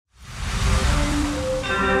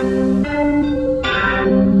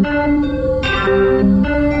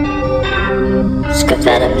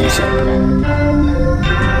Scavetta music.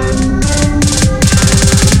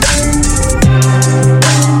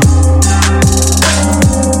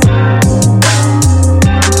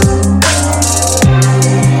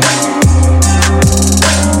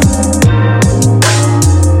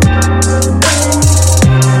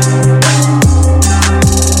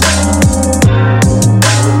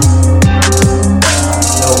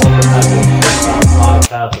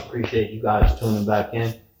 Appreciate you guys tuning back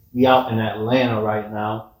in. We out in Atlanta right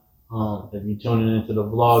now. If you're tuning into the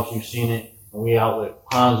vlogs, you've seen it. We out with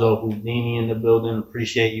Ponzo, Houdini in the building.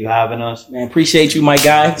 Appreciate you having us. Man, appreciate you, my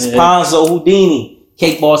guy. It's Ponzo, Houdini.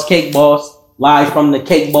 Cake Boss. Live from the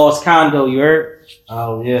Cake Boss condo, you heard?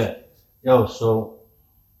 Oh, yeah. Yo, so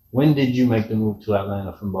when did you make the move to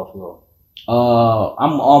Atlanta from Buffalo?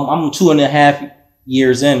 I'm 2.5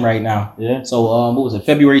 years in right now. Yeah. So what was it?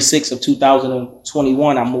 February 6th of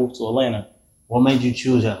 2021, I moved to Atlanta. What made you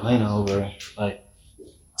choose Atlanta over, like?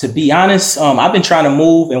 To be honest, I've been trying to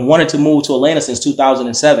move and wanted to move to Atlanta since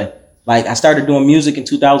 2007. Like, I started doing music in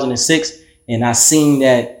 2006, and I seen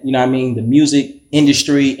that, you know what I mean, the music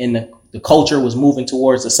industry and the culture was moving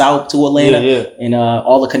towards the South to Atlanta. And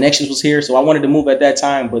all the connections was here. So I wanted to move at that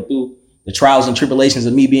time, but through the trials and tribulations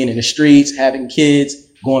of me being in the streets, having kids,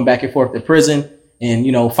 going back and forth to prison, and,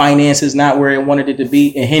 you know, finances not where it wanted it to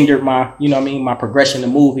be, it hindered my, you know what I mean, my progression to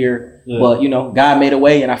move here. Yeah. But, you know, God made a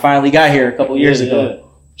way, and I finally got here a couple years ago.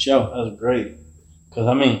 Sure. That's great. Because,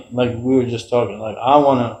 I mean, like we were just talking, like, I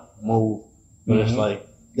want to move, but it's like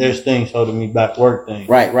there's things holding me back, work things.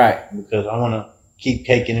 Right. Because I want to keep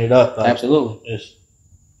caking it up. Like, absolutely. It's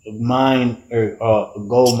a mine, or a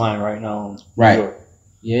gold mine right now in New York.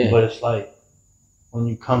 Yeah. But it's like, when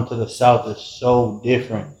you come to the South, it's so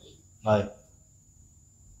different. Like,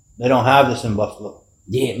 they don't have this in Buffalo.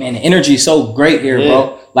 Yeah, man, the energy is so great here,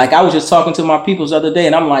 bro. Like, I was just talking to my peoples the other day,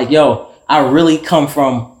 and I'm like, yo, I really come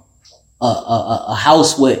from a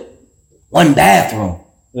house with one bathroom.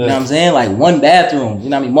 You know what I'm saying? Like, one bathroom. You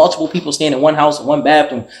know what I mean? Multiple people staying in one house and one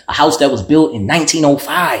bathroom. A house that was built in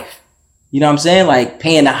 1905. You know what I'm saying? Like,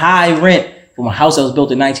 paying a high rent from a house that was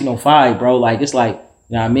built in 1905, bro. Like, it's like,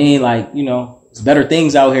 you know what I mean? Like, you know, it's better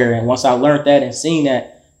things out here. And once I learned that and seen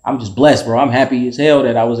that, I'm just blessed, bro. I'm happy as hell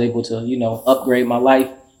that I was able to, you know, upgrade my life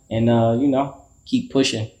and, you know, keep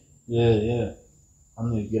pushing. Yeah. I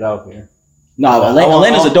need to get out here. No,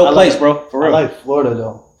 Atlanta's a dope place, bro. For real. I like Florida,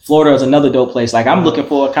 though. Florida is another dope place. Like, I'm looking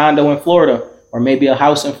for a condo in Florida or maybe a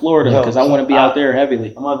house in Florida because I want to be out there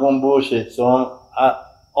heavily. I'm not going bullshit. So I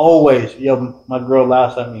always, my girl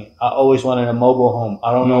laughs at me. I always wanted a mobile home.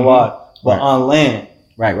 I don't know why, but on land.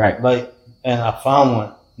 Right. Like, and I found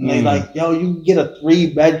one. And they like, yo, you can get a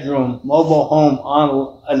 3-bedroom mobile home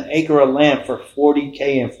on an acre of land for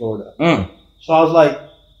 $40K in Florida. So I was like,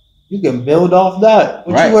 you can build off that.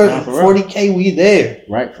 What you worth $40K, we there.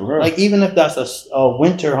 Right, for real. Like, even if that's a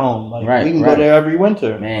winter home, like we can go there every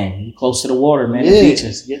winter. Man, you close to the water, man. The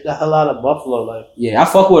beaches. Get the hell out of Buffalo, like. Yeah,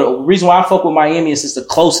 the reason why I fuck with Miami is it's the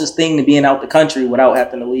closest thing to being out the country without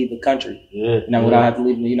having to leave the country. Without having to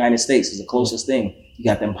leave the United States is the closest thing. You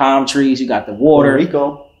got them palm trees, you got the water. Puerto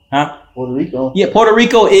Rico. Huh? Puerto Rico. Yeah, Puerto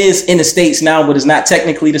Rico is in the States now, but it's not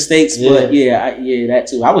technically the States. But that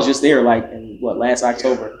too. I was just there like in last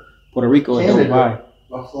October. Puerto Rico and Dubai.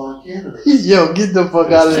 Buffalo, Canada. Yo, get the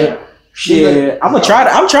fuck out of there. Yeah,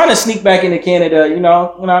 I'm trying to sneak back into Canada. You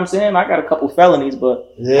know what I'm saying? I got a couple felonies,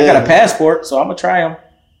 but I got a passport, so I'm gonna try them.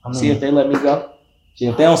 See if they let me go. See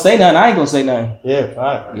if they don't say nothing, I ain't gonna say nothing. Yeah,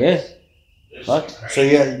 fine. Yeah. Fuck. So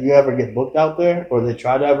you ever get booked out there, or they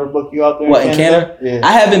try to ever book you out there? What, in Canada? Yeah.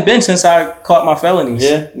 I haven't been since I caught my felonies.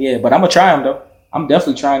 Yeah, but I'm gonna try them though. I'm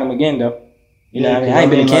definitely trying them again though. You know what I mean? I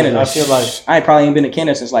ain't been in Canada. I feel like I probably ain't been to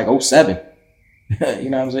Canada since like 07. You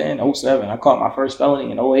know what I'm saying? 07. I caught my first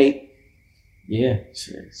felony in 08. Yeah,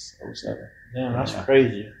 shit, 07. Damn, that's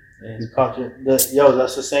crazy. Yeah. You caught that's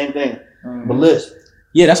the same thing. Bliss.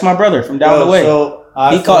 Yeah, that's my brother from down the way. So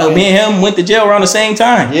he caught me and him went to jail around the same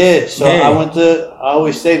time. Yeah, so I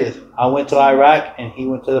always say this. I went to Iraq and he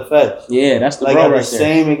went to the feds. Yeah, that's the like bro at right the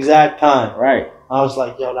same exact time. Right. I was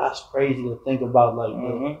like, yo, that's crazy to think about, like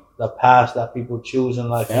the past that people choose in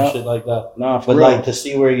life and shit like that. Nah, for but real. like to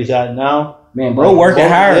see where he's at now, man, bro, working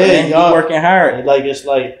hard, man. He working hard. Like it's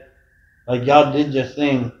like y'all did your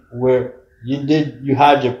thing where you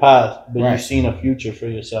had your path, but you seen a future for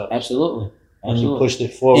yourself. Absolutely. And you pushed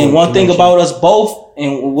it forward. And one thing about us both,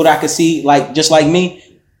 and what I could see, like just like me,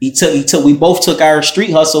 we both took our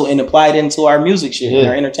street hustle and applied it into our music shit, and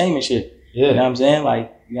our entertainment shit. Yeah. You know what I'm saying?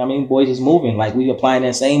 Like, you know what I mean? Boys is moving. Like, we applying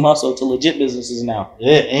that same hustle to legit businesses now.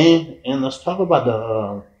 Yeah, and let's talk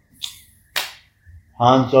about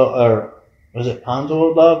Ponzo, or was it Ponzo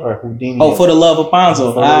of Love or Houdini? Oh, For the Love of Ponzo.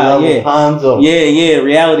 Of Ponzo. Yeah,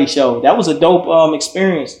 reality show. That was a dope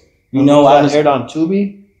experience. You know, I was aired on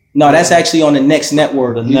Tubi. No, that's actually on the Next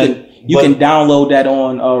Network. You can download that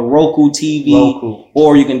on Roku TV,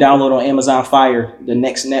 or you can download on Amazon Fire, the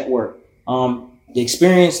Next Network. The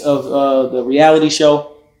experience of the reality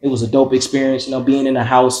show, it was a dope experience. You know, being in a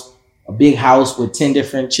big house with 10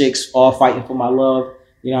 different chicks all fighting for my love.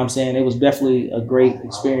 You know what I'm saying? It was definitely a great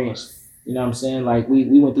experience. You know what I'm saying? Like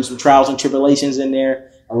we went through some trials and tribulations in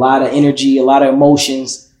there, a lot of energy, a lot of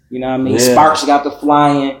emotions. You know what I mean? Yeah. Sparks got to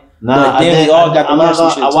flying. Nah, we all got to learn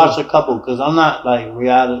some shit. I watched a couple because I'm not like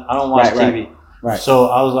reality. I don't watch TV. Right. So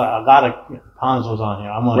I was like, I gotta Ponzo's on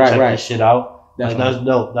here. I'm gonna check this shit out. Like that's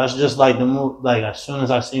dope. That's just like the movie. Like as soon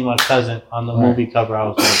as I seen my cousin on the movie cover, I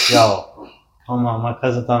was like, yo, come on, my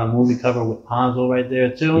cousin's on a movie cover with Ponzo right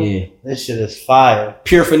there too. Yeah, this shit is fire.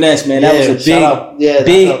 Pure finesse, man. That was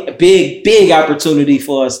a big opportunity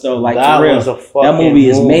for us though. Like for real, that movie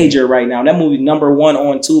is major right now. That movie number 1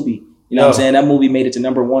 on Tubi. You know what I'm saying? That movie made it to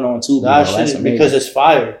number 1 on Tubi. That's because it's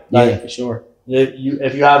fire. Like, yeah, for sure.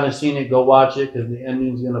 If you haven't seen it, go watch it because the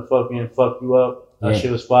ending's gonna fucking fuck you up. That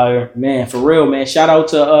shit was fire. Man, for real, man. Shout out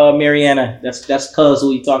to Mariana. That's cuz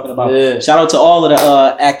who you talking about. Yeah. Shout out to all of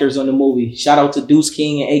the actors on the movie. Shout out to Deuce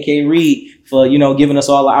King and AK Reed for, you know, giving us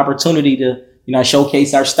all the opportunity to, you know,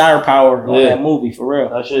 showcase our star power on that movie, for real.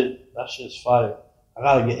 That shit's fire. I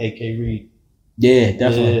gotta get AK Reed. Yeah,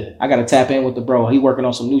 definitely. Yeah. I gotta tap in with the bro. He working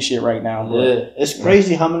on some new shit right now. Bro. Yeah, it's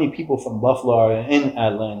crazy how many people from Buffalo are in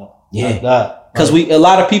Atlanta. Yeah, because a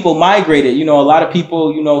lot of people migrated. You know, a lot of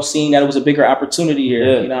people, you know, seeing that it was a bigger opportunity here.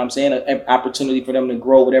 Yeah. You know what I'm saying? An opportunity for them to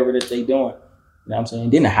grow whatever that they doing. You know what I'm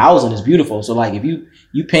saying? Then the housing is beautiful. So like, if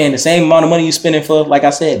you paying the same amount of money you spending for, like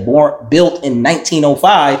I said, built in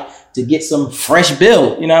 1905 to get some fresh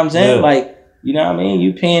build. You know what I'm saying? Yeah. Like, you know what I mean?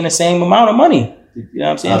 You paying the same amount of money. You know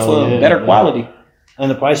what I'm saying? For better quality. And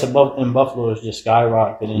the price in Buffalo is just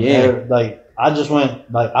skyrocketing. Yeah. Like I just went,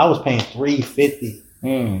 like I was paying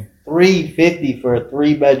 $350. $350 for a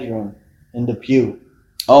 3-bedroom in Depew.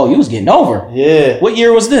 Oh, you was getting over. Yeah. What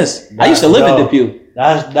year was this? I used to live in Depew.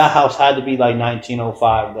 That house had to be like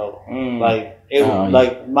 1905 though. Like it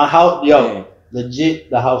like my house,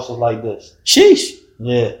 legit the house was like this. Sheesh.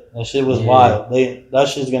 Yeah. That shit was wild. That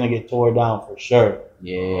shit's gonna get tore down for sure.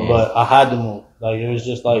 Yeah. But I had to move. Like it was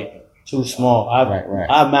just like too small. I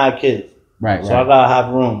have mad kids. So I gotta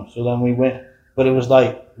have room. So then we went, but it was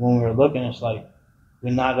like when we were looking, it's like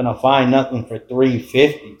we're not gonna find nothing for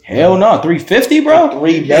 $350. Hell no, $350, bro.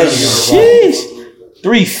 3 bedrooms. Jeez,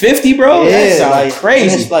 $350, bro. Yeah, that sounds like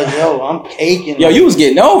crazy. It's like, yo, I'm caking. Yo, you was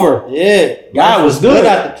getting over. Yeah, God was good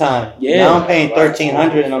at the time. Yeah, now I'm paying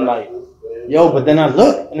 $1,300, and I'm like, yo, but then I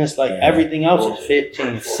look, and it's like everything else is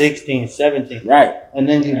 15, 16, 17. Right. And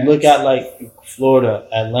then you look at like Florida,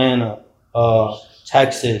 Atlanta,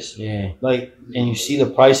 Texas, like, and you see the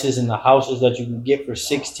prices in the houses that you can get for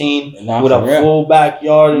 16 with a full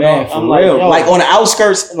backyard. Man, for real. Like on the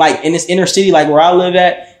outskirts, like in this inner city, like where I live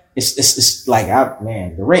at, it's like,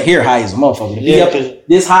 the rent here high as a motherfucker. To be up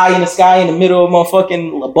this high in the sky in the middle of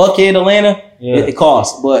motherfucking Buckhead, Atlanta, it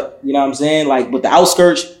costs. But you know what I'm saying? Like, but the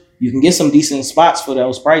outskirts, you can get some decent spots for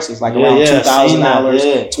those prices, like around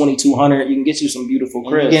 $2,000, $2,200. You can get you some beautiful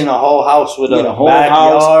cribs. You're getting a whole house with a whole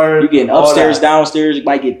backyard. You're getting upstairs, downstairs. You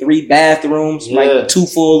might get 3 bathrooms, you might get 2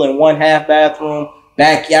 full and 1 half bathroom,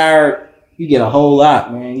 backyard. You get a whole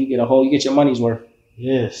lot, man. You get your money's worth.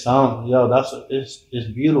 Yeah, it's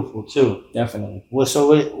beautiful too. Definitely. What's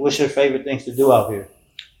your favorite things to do out here?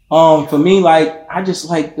 For me, like I just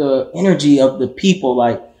like the energy of the people,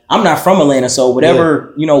 like. I'm not from Atlanta, so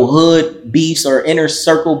whatever, you know, hood beefs or inner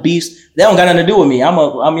circle beefs, they don't got nothing to do with me. I'm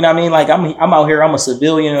out here, I'm a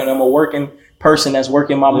civilian and I'm a working person that's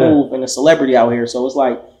working my move and a celebrity out here. So it's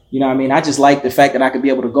like, you know what I mean? I just like the fact that I could be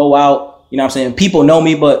able to go out, you know what I'm saying? People know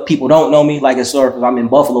me, but people don't know me. Like it's sort of, if I'm in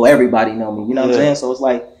Buffalo, everybody know me, you know what I'm saying? So it's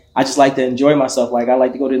like, I just like to enjoy myself. Like I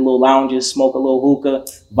like to go to the little lounges, smoke a little hookah,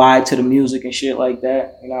 vibe to the music and shit like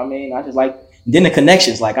that. You know what I mean? I just like, then the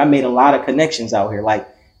connections, like I made a lot of connections out here. Like,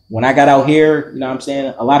 when I got out here, you know what I'm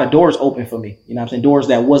saying, a lot of doors open for me. You know what I'm saying? Doors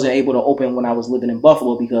that wasn't able to open when I was living in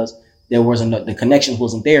Buffalo because the connections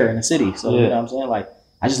wasn't there in the city. So, you know what I'm saying? Like,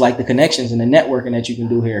 I just like the connections and the networking that you can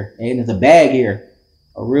do here. And there's a bag here,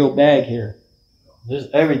 a real bag here. There's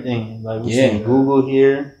everything. Like, we see Google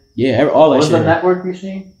here. Yeah, all that What's shit. What's the network you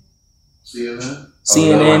see?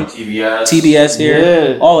 CNN, TBS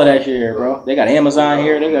here. All of that shit here, bro. They got Amazon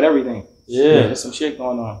here. They got everything. Yeah, there's some shit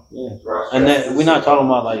going on. Yeah, and then we're not talking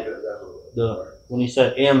about like when you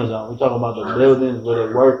said Amazon, we're talking about the buildings where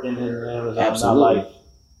they're working in Amazon. Absolutely. Not like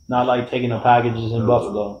Not like taking the packages in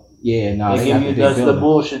Buffalo. Yeah, no, they give you that's the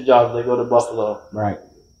bullshit jobs. They go to Buffalo. Right.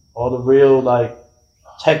 All the real like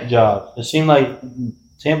tech jobs. It seemed like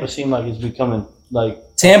Tampa seemed like it's becoming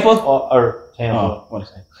like Tampa or Tampa. Oh, what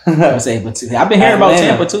I say, but I've been hearing about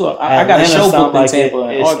Tampa too. I got a show booked in Tampa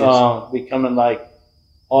in August. Becoming like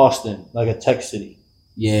Austin, like a tech city.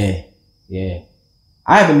 Yeah.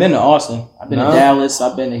 I haven't been to Austin. I've been to Dallas.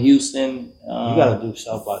 I've been to Houston. You gotta do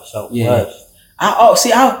South by Southwest.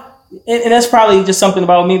 Yeah. And that's probably just something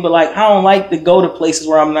about me, but like I don't like to go to places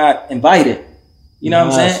where I'm not invited. You know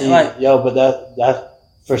what I'm saying? Like, but that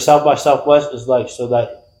for South by Southwest is like so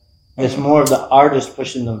that it's more of the artists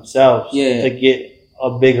pushing themselves to get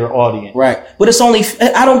a bigger audience. Right. But it's only,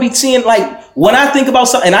 I don't be seeing like, when I think about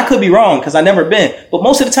something, and I could be wrong because I never been, but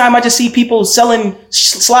most of the time I just see people selling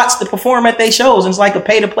slots to perform at their shows and it's like a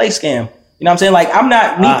pay to play scam. You know what I'm saying? Like I'm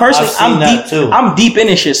not, me personally, I'm deep in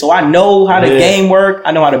this shit. So I know how the game work.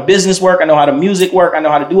 I know how the business work. I know how the music work. I know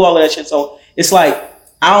how to do all of that shit. So it's like,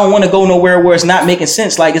 I don't want to go nowhere where it's not making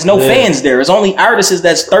sense. Like, there's no fans there. It's only artists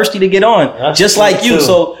that's thirsty to get on, that's just like you. Too.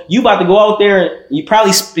 So you about to go out there. He's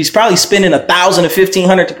probably spending $1,000 to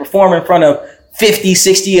 $1,500 to perform in front of 50,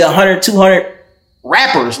 60, 100, 200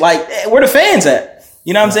 rappers. Like, where the fans at?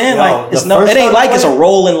 You know what I'm saying? Like, it ain't like it's a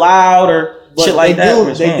Rolling Loud or shit like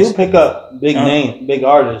that. They do pick up big name, big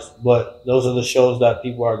artists, but those are the shows that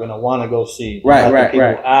people are gonna want to go see. Right.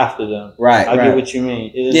 After them. Right. I get what you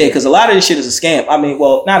mean. Because a lot of this shit is a scam. I mean,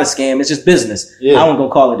 well, not a scam. It's just business. Yeah. I won't go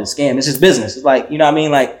call it a scam. It's just business. It's like, you know what I mean?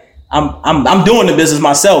 Like I'm doing the business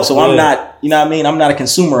myself, so I'm not. You know what I mean? I'm not a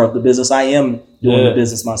consumer of the business. I am doing the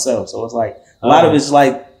business myself. So it's like a lot of it's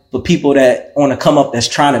like for people that want to come up that's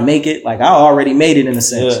trying to make it. Like I already made it in a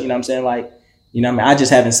sense. You know what I'm saying? Like. You know what I mean? I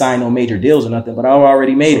just haven't signed no major deals or nothing, but I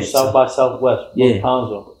already made it. South by Southwest.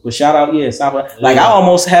 Ponzo. But shout out, South by. Like I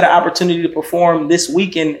almost had an opportunity to perform this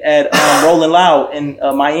weekend at Rolling Loud in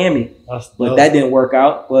Miami, but that didn't work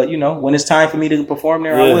out. But you know, when it's time for me to perform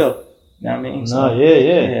there, I will. You know what I mean?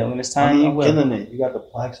 Yeah. When it's time, I will. Killing it. You got the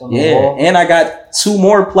plaques on the wall. And I got 2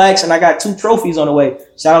 more plaques and I got 2 trophies on the way.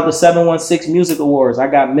 Shout out to 716 Music Awards. I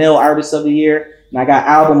got Male Artist of the Year and I got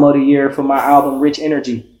Album of the Year for my album Rich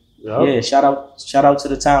Energy. Yep. Yeah, shout out to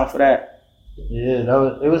the town for that. Yeah,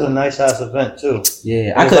 it was a nice ass event too.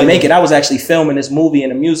 Yeah, I couldn't make it. I was actually filming this movie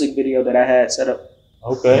and a music video that I had set up.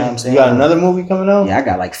 Okay. You know what I'm saying? You got another movie coming out? Yeah, I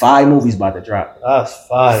got like 5 movies about to drop. That's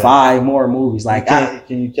 5. 5 more movies. Like, can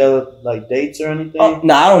you tell like dates or anything?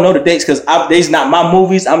 No, I don't know the dates because these not my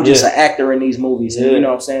movies. I'm just an actor in these movies. And you know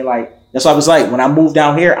what I'm saying? Like, that's what I was like. When I moved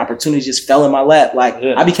down here, opportunities just fell in my lap. Like,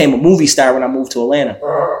 I became a movie star when I moved to Atlanta.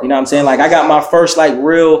 You know what I'm saying? Like, I got my first like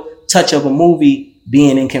real touch of a movie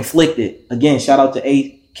being in Conflicted. Again, shout out to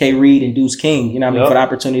A.K. Reed and Deuce King. You know what I mean? For the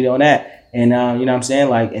opportunity on that. And, you know what I'm saying?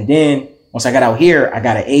 Like, and then once I got out here, I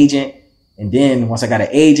got an agent. And then once I got an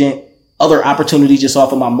agent, other opportunities just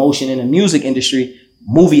off of my motion in the music industry,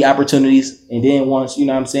 movie opportunities. And then once, you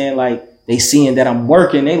know what I'm saying? Like, they seeing that I'm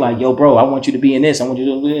working, they like, yo, bro, I want you to be in this. I want you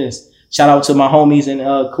to do this. Shout out to my homies in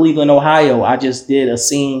Cleveland, Ohio. I just did a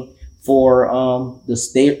scene for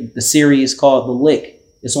the series called The Lick.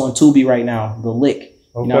 It's on Tubi right now, The Lick. Okay.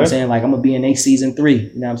 You know what I'm saying? Like, I'm going to be in season 3.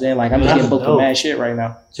 You know what I'm saying? Like, I'm just getting booked for mad shit right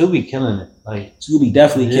now. Tubi killing it. Like, Tubi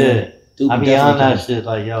definitely killing it. I be on that shit,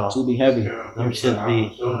 like, yo. Tubi heavy. Them shit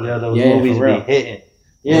be, those movies be hitting.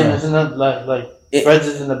 Yeah, there's another, like Fred's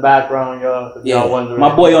is in the background, y'all. Y'all wondering.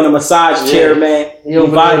 My boy on the massage chair, man. He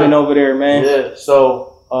vibing over there, man. Yeah,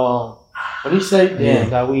 so, what do you say? Yeah,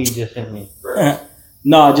 that weed just hit me.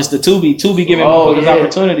 No, just the Tubi giving people this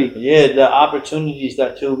opportunity. Yeah, the opportunities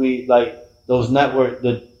that Tubi, like those network,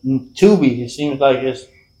 the Tubi, it seems like is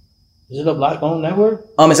it a black owned network?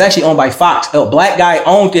 It's actually owned by Fox. A black guy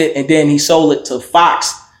owned it and then he sold it to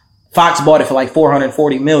Fox. Fox bought it for like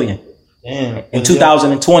 $440 million. Damn. In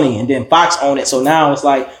 2020, and then Fox owned it. So now it's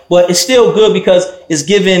like, but it's still good because it's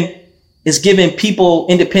giving people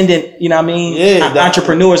independent, you know what I mean?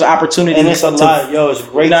 Entrepreneurs opportunity. And it's a lot, it's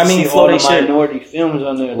great to see all the minority films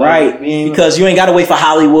on there. Right, because you ain't got to wait for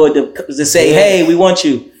Hollywood to say, hey, we want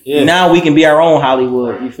you. Yeah. Now we can be our own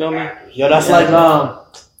Hollywood. You feel me? Yo, that's like,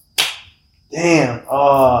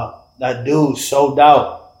 that dude sold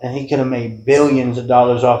out. And he could have made billions of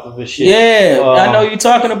dollars off of his shit. Yeah, I know you're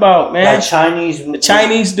talking about, man. The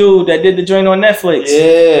Chinese dude that did the joint on Netflix.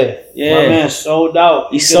 Yeah. My man sold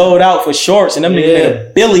out. He sold out for shorts, and them niggas made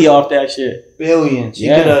a billy off that shit. Billions. He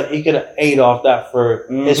could have ate off that for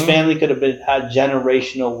his family. Could have had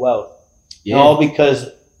generational wealth. Yeah. All because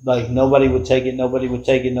like nobody would take it.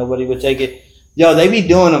 Yo, they be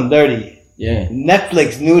doing them dirty. Yeah.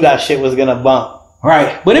 Netflix knew that shit was gonna bump.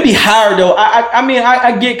 Right, but it'd be hard though. I mean,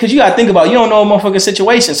 I get, because you gotta think about it. You don't know a motherfucker's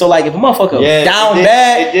situation. So like, if a motherfucker down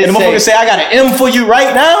bad, and a motherfucker say, "I got an M for you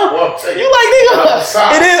right now," you like, nigga,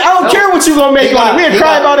 it is. I don't care what you gonna make on it. We'll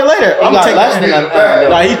cry about it later. I'm gonna take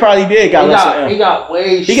that. Like, he probably did got less than M. He got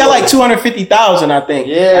way. He got like 250,000, I think.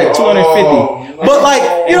 Yeah, like 250. But like,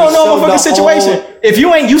 you don't know a motherfucker's situation. If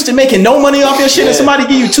you ain't used to making no money off your shit, and somebody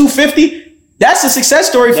give you 250, that's a success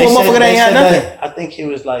story for a motherfucker that ain't had nothing. I think he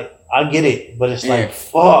was like, I get it, but it's like,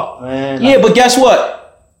 fuck, man. Yeah, but guess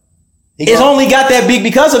what? It's only got that big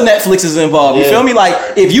because of Netflix is involved. You feel me? Like,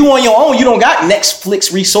 if you on your own, you don't got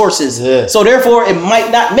Netflix resources. Yeah. So therefore, it might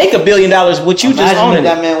not make $1 billion, but you just own it.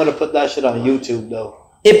 That man would have put that shit on YouTube, though.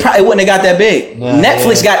 It probably wouldn't have got that big.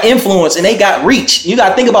 Netflix got influence and they got reach. You got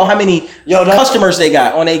to think about how many customers they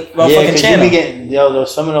got on their fucking channel.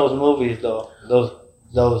 There's some of those movies, though.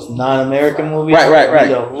 Those non-American movies, right.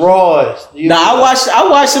 The rawest. Now I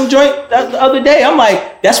watched some joint the other day. I'm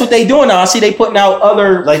like, that's what they doing now. I see they putting out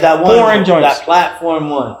other like that one foreign joints. That platform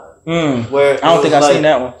one. Where I don't think I've seen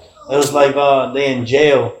that one. It was like they in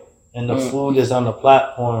jail and the food is on the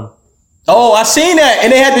platform. Oh, I seen that,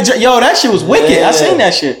 and they had that shit was wicked. I seen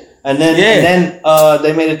that shit. And then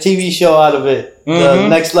they made a TV show out of it. The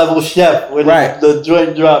Next Level Chef, where the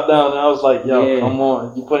joint dropped down, and I was like, yo, come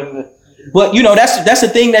on, you putting the. But that's the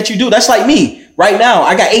thing that you do. That's like me right now.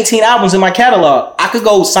 I got 18 albums in my catalog. I could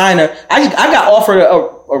go sign I got offered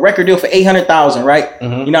a record deal for $800,000, right? You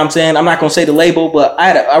know what I'm saying? I'm not gonna say the label, but I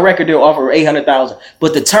had a record deal offer for $800,000.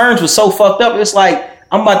 But the terms was so fucked up. It's like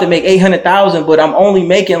I'm about to make $800,000, but I'm only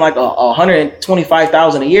making like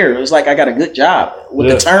 $125,000 a year. It was like I got a good job with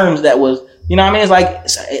the terms that was, you know what I mean? It's like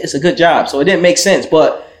it's a good job, so it didn't make sense.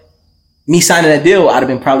 But me signing that deal, I'd have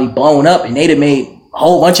been probably blown up, and they'd have made a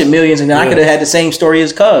whole bunch of millions, and then I could have had the same story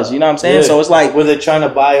as Cuz. You know what I'm saying? So it's like, were they trying to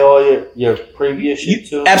buy all your previous shit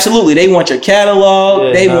too? Absolutely. They want your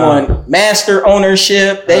catalog. They want master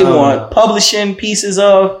ownership. They want publishing pieces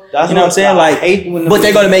of. You know what I'm saying? Like, but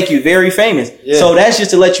they're gonna make you very famous. So that's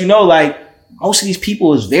just to let you know, like, most of these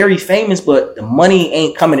people is very famous, but the money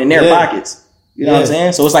ain't coming in their pockets. You know what I'm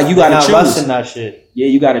saying? So it's like you gotta choose. That shit. Yeah,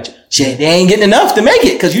 you gotta. Shit, they ain't getting enough to make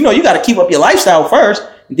it, because you gotta keep up your lifestyle first.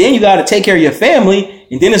 Then you got to take care of your family,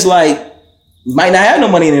 and then it's like you might not have no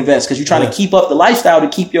money to invest because you're trying to keep up the lifestyle to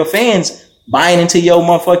keep your fans buying into your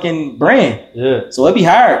motherfucking brand. Yeah. So it'd be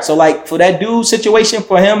hard. So like for that dude situation,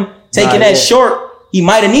 for him taking that short, he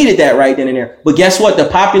might have needed that right then and there. But guess what? The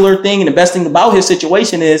popular thing and the best thing about his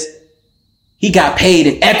situation is he got paid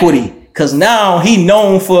in equity, because now he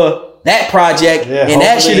known for that project, and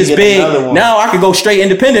that shit is big. Now I could go straight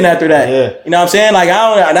independent after that. You know what I'm saying? Like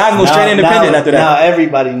now I can go straight independent after that. Now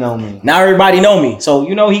everybody know me. Now everybody know me. So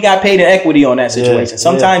he got paid in equity on that situation.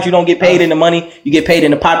 Sometimes you don't get paid in the money, you get paid in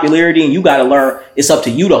the popularity, and you got to learn. It's up to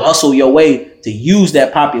you to hustle your way to use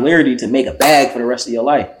that popularity to make a bag for the rest of your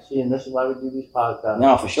life. See, and this is why we do these podcasts.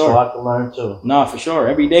 No, for sure. So I can learn too. No, for sure.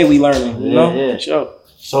 Every day we learning. You know, for sure.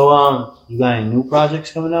 So you got any new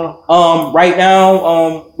projects coming out? Right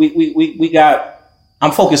now, we got.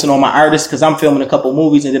 I'm focusing on my artists because I'm filming a couple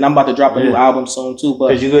movies, and then I'm about to drop a new album soon too.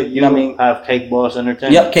 But you know what I mean? Have Cake Boss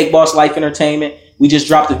Entertainment. Yep, Cake Boss Life Entertainment. We just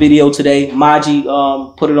dropped the video today. Maji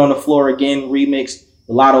put it on the floor again, remix,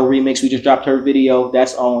 the Lotto remix. We just dropped her video.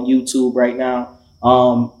 That's on YouTube right now.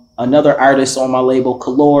 Another artist on my label,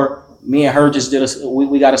 Kalor. Me and her just did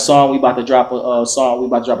we got a song. We about to drop a song. We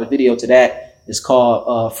about to drop a video to that. It's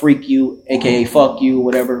called Freak You, aka Fuck You,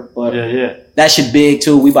 whatever. But that shit big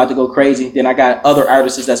too. We about to go crazy. Then I got other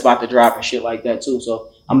artists that's about to drop and shit like that too.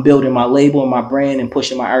 So I'm building my label and my brand and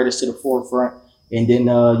pushing my artists to the forefront. And then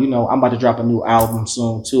I'm about to drop a new album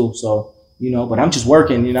soon too. So but I'm just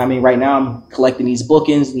working. You know what I mean? Right now I'm collecting these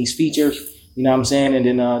bookings and these features. You know what I'm saying? And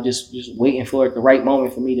then just waiting for the right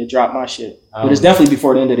moment for me to drop my shit. But it's definitely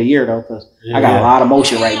before the end of the year though, because I got a lot of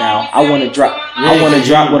motion right now. I want to drop. I want to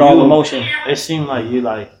drop with all the motion. It seemed like you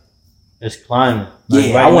it's climbing.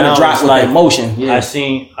 Like right I want to drop with like motion. Yeah.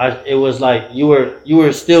 It was like you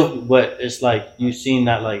were still, but it's like you seen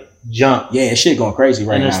that like jump. Yeah, shit going crazy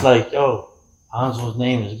right now. And it's like, yo, Ponzo's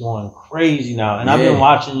name is going crazy now. And I've been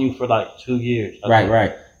watching you for like 2 years.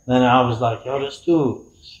 Right. Then I was like, yo, this dude.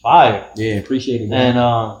 Fire. Yeah, appreciate it, man.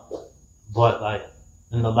 And but like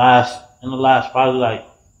in the last probably like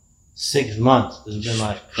 6 months, it's been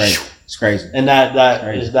like crazy. It's crazy. And that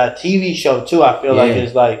is that TV show too. I feel like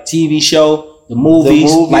it's like TV show, the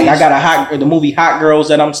movies. Like I got the movie Hot Girls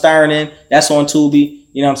that I'm starring in. That's on Tubi.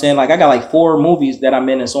 You know what I'm saying? Like I got like 4 movies that I'm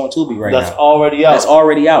in that's on Tubi right now. That's already out. That's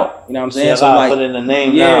already out. You know what I'm saying? So like put in the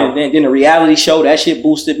name. Yeah. Then the reality show, that shit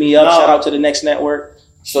boosted me up. Shout out to the Next Network.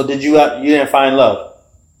 So you didn't find love?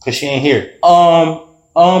 Cause she ain't here.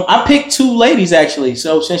 I picked 2 ladies actually.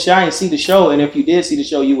 So since y'all didn't see the show, and if you did see the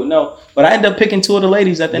show, you would know. But I ended up picking 2 of the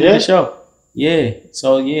ladies at the end of the show. Yeah.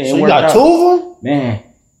 So yeah, it worked out. So you got 2 of them? Man,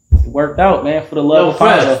 it worked out, man. For the love of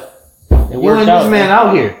Ponzo. It worked out. You and this man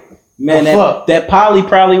out here. Man, that poly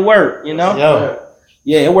probably worked, you know? Yo.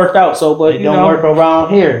 Yeah, it worked out. So, but it don't work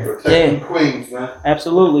around here. Protecting Queens, man.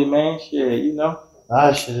 Absolutely, man. Shit, you know.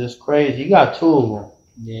 That shit is crazy. You got 2 of them.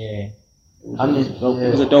 Yeah. It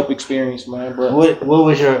was a dope experience, man. But what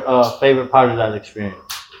was your favorite part of that experience?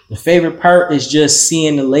 The favorite part is just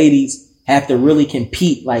seeing the ladies have to really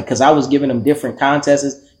compete, like, because I was giving them different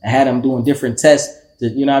contests. I had them doing different tests.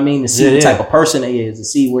 You know what I mean? To see what type of person they is, to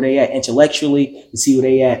see where they at intellectually, to see where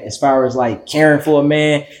they at as far as like caring for a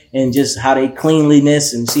man and just how they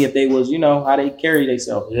cleanliness and see if they was, you know, how they carry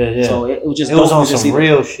themselves. Yeah. So it was just it was on some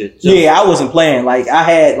real shit. Too. Yeah, I wasn't playing. Like I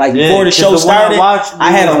had before the show started, I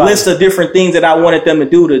had a list of different things that I wanted them to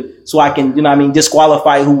do so I can, you know what I mean,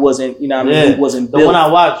 disqualify who wasn't, you know what I mean, who wasn't built. But when I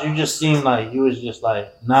watched, you just seemed like you was just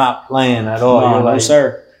like not playing at all. No,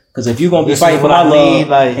 sir. Because if you're gonna be fighting for my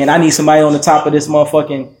love, and I need somebody on the top of this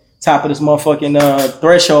motherfucking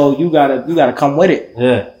threshold, you gotta come with it. Yeah, you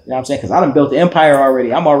know what I'm saying? Because I done built the empire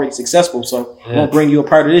already. I'm already successful, so I'm gonna bring you a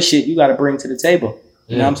part of this shit. You gotta bring to the table.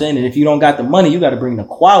 You know what I'm saying? And if you don't got the money, you gotta bring the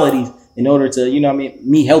qualities in order to, you know what I mean,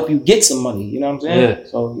 me help you get some money. You know what I'm saying?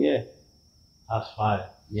 Yeah. So yeah, that's fire.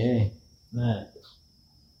 Yeah, man.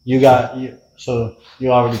 So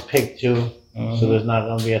you already picked 2, so there's not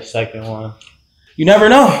gonna be a second one. You never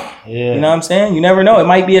know. Yeah. You know what I'm saying? You never know. It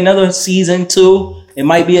might be another season 2. It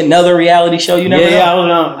might be another reality show. You never know. Yeah, I don't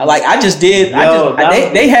know. Like I just did.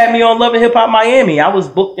 They had me on Love and Hip Hop Miami. I was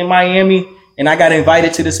booked in Miami, and I got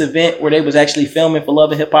invited to this event where they was actually filming for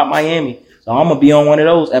Love and Hip Hop Miami. So I'm gonna be on one of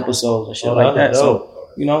those episodes and shit like that. Dope. So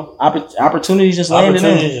you know, opportunities just landing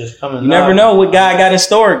in. Just coming. You never know what God got in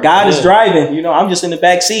store. God is driving. You know, I'm just in the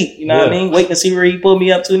back seat. You know what I mean? Waiting to see where He pull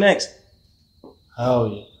me up to next.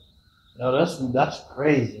 Oh yeah. Yo, that's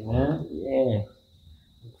crazy, man. Yeah.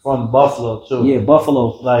 From Buffalo too. Yeah,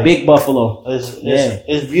 Buffalo. Like big Buffalo.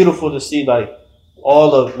 It's beautiful to see to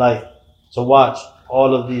watch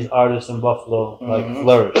all of these artists in Buffalo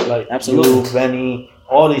flourish. Like absolutely, you, Benny,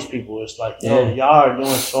 all these people. It's like y'all are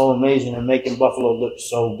doing so amazing and making Buffalo look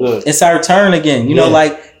so good. It's our turn again. You know,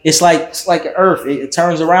 like it's like Earth. It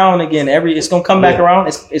turns around again. It's gonna come back around.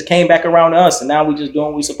 It came back around to us, and now we just doing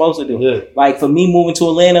what we supposed to do. Yeah. Like for me, moving to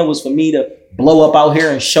Atlanta was for me to blow up out here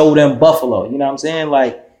and show them Buffalo. You know what I'm saying?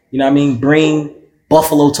 Like, you know what I mean? Bring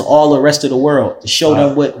Buffalo to all the rest of the world to show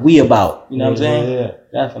them what we about. You know what I'm saying? Yeah,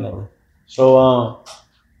 definitely. So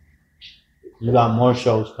you got more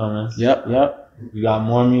shows coming. Yep. You got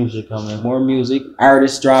more music coming. More music.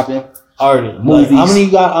 Artists dropping. Movies. How many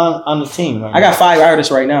you got on the team right now? I got 5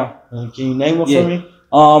 artists right now. Can you name them for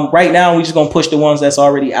me? Right now we just gonna push the ones that's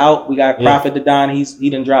already out. We got Prophet the Don. He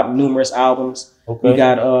done dropped numerous albums. Okay. We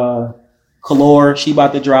got Kalor. She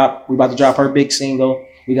about to drop. We about to drop her big single.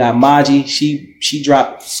 We got Maji. She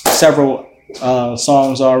dropped several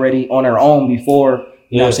songs already on her own before.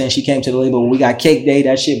 You know what I'm saying? She came to the label. We got Cake Day.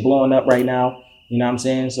 That shit blowing up right now. You know what I'm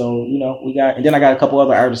saying? So, you know, and then I got a couple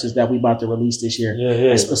other artists that we about to release this year.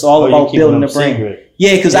 Yeah. It's all about building the brand. Secret.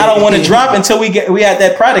 Yeah, because I don't want to drop until we had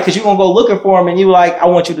that product, because you're going to go looking for them and you like, I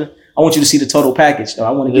want you to see the total package though.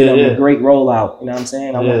 I want to give them a great rollout. You know what I'm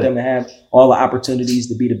saying? I want them to have all the opportunities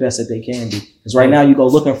to be the best that they can be. Because right now you go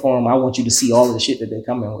looking for them, I want you to see all of the shit that they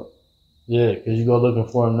come in with. Yeah, because you go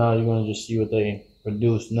looking for them now, you're going to just see what they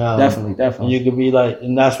produce now. Definitely. And you could be like,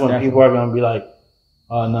 and that's when people are going to be like,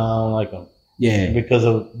 oh, no, I don't like them. Yeah. Because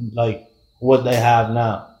of like what they have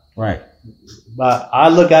now. Right. But I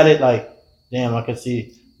look at it like, damn, I can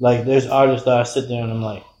see, like, there's artists that I sit there and I'm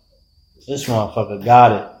like, this motherfucker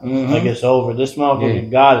got it. Mm-hmm. Like, it's over. This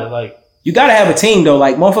motherfucker got it. Like, you gotta have a team though.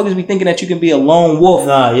 Like, motherfuckers be thinking that you can be a lone wolf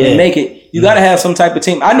and make it. You gotta have some type of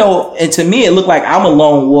team. I know, and to me, it look like I'm a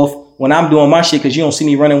lone wolf when I'm doing my shit, because you don't see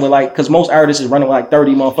me running with because most artists is running with like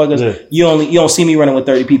 30 motherfuckers. Yeah. You don't see me running with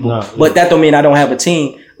 30 people. But that don't mean I don't have a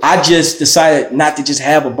team. I just decided not to just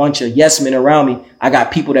have a bunch of yes men around me. I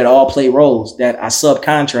got people that all play roles that I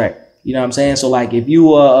subcontract. You know what I'm saying? So like if you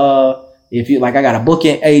like, I got a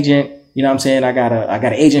booking agent, you know what I'm saying? I got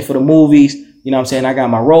an agent for the movies, you know what I'm saying? I got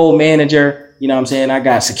my role manager, you know what I'm saying? I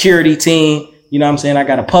got security team, you know what I'm saying? I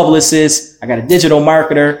got a publicist, I got a digital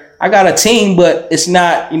marketer. I got a team, but it's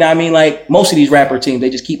not, you know what I mean? Like most of these rapper teams,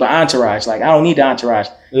 they just keep an entourage. Like I don't need the entourage.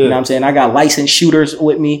 Yeah. You know what I'm saying? I got licensed shooters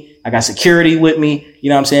with me. I got security with me. You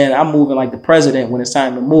know what I'm saying? I'm moving like the president when it's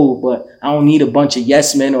time to move, but I don't need a bunch of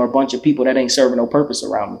yes men or a bunch of people that ain't serving no purpose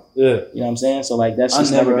around me. Yeah. You know what I'm saying? So like, that's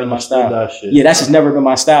just never been my style. That's just never been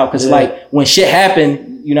my style. Cause like when shit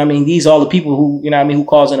happened, you know what I mean? These are all the people who, you know what I mean, who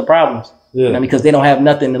causing the problems. Yeah. You know what I mean? Because they don't have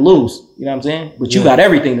nothing to lose. You know what I'm saying? But you got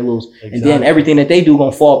everything to lose. Exactly. And then everything that they do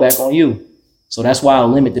gonna fall back on you. So that's why I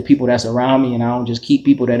limit the people that's around me, and I don't just keep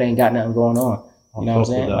people that ain't got nothing going on. You know what I'm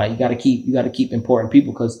saying? Like you gotta keep important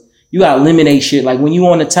people, because you gotta eliminate shit. Like when you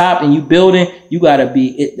on the top and you building, you gotta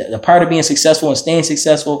be the part of being successful and staying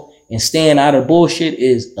successful and staying out of bullshit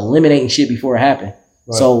is eliminating shit before it happens.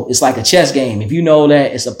 Right. So it's like a chess game. If you know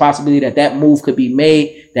that it's a possibility that move could be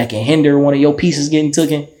made that can hinder one of your pieces getting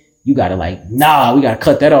taken, you gotta we gotta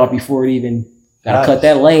cut that off before it even cut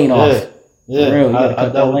that lane off. Yeah, real, I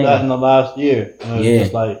dealt with that in the last year.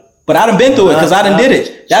 But I done been through it because I done did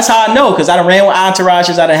it. That's how I know, because I done ran with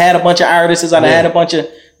entourages. I done had a bunch of artists. I done had a bunch of,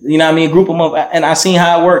 you know what I mean, group them up, and I seen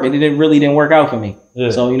how it worked, and it really didn't work out for me. Yeah.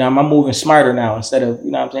 So, you know, I'm moving smarter now instead of,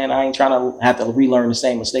 you know what I'm saying, I ain't trying to have to relearn the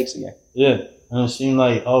same mistakes again. Yeah. And it seemed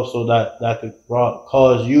like also that could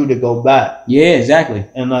cause you to go back. Yeah, exactly.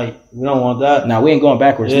 And like, we don't want that. Nah, we ain't going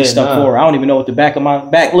backwards. We stuck forward. I don't even know what the back of my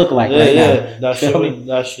back look like right now. That's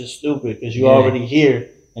just stupid, because you already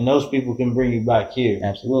here, and those people can bring you back here.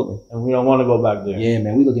 Absolutely. And we don't want to go back there. Yeah,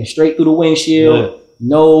 man. We looking straight through the windshield. Yeah.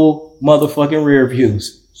 No motherfucking rear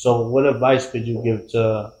views. So what advice could you give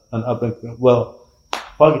to an up and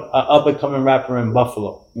coming rapper in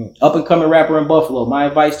Buffalo? Up and coming rapper in Buffalo. My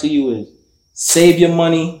advice to you is, save your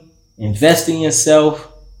money, invest in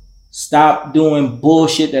yourself, stop doing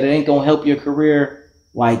bullshit that ain't gonna help your career,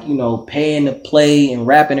 like, you know, paying to play and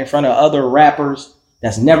rapping in front of other rappers.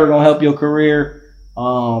 That's never gonna help your career.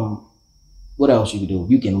 What else you can do?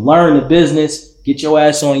 You can learn the business, get your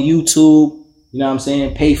ass on YouTube, you know what I'm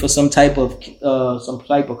saying? Pay for some type of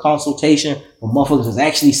consultation for motherfuckers that's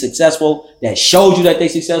actually successful, that showed you that they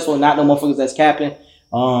successful, and not no motherfuckers that's capping.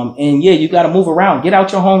 And you got to move around. Get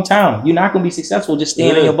out your hometown. You're not going to be successful just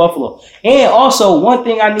staying in your Buffalo. And also, one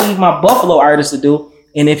thing I need my Buffalo artists to do,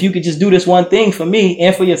 and if you could just do this one thing for me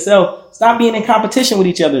and for yourself, stop being in competition with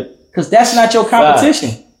each other, because that's not your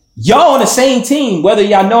competition. Y'all on the same team, whether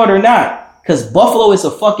y'all know it or not, because Buffalo is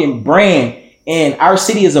a fucking brand, and our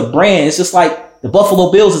city is a brand. It's just like the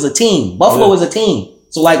Buffalo Bills is a team. Buffalo is a team.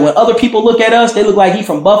 So like when other people look at us, they look like he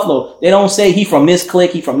from Buffalo. They don't say he from this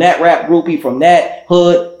clique, he from that rap group, he from that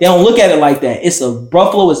hood. They don't look at it like that.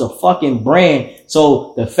 Buffalo is a fucking brand.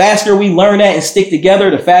 So the faster we learn that and stick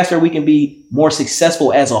together, the faster we can be more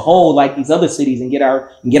successful as a whole, like these other cities, and get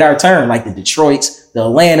our turn, like the Detroits, the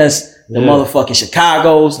Atlantas, the motherfucking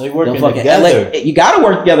Chicagos, the fucking LA. You gotta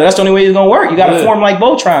work together. That's the only way it's gonna work. You gotta form like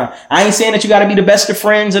Voltron. I ain't saying that you gotta be the best of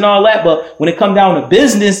friends and all that, but when it comes down to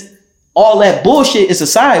business, all that bullshit is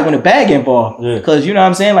aside when a bag involved. Because you know what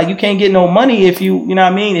I'm saying? Like, you can't get no money if you know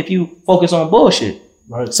what I mean, if you focus on bullshit.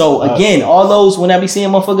 Right. So again, all those, when I be seeing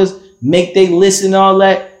motherfuckers make they list and all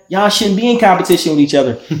that, y'all shouldn't be in competition with each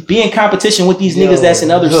other. Be in competition with these niggas that's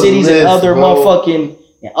in other cities and other motherfucking,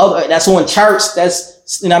 that's on charts,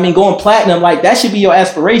 that's, you know what I mean, going platinum. Like, that should be your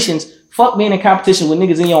aspirations. Fuck being in competition with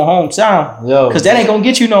niggas in your hometown. Because that ain't gonna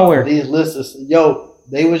get you nowhere. These lists,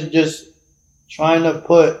 they was just trying to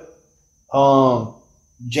put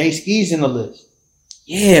Jay Skis in the list.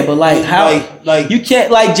 Yeah, but like how like you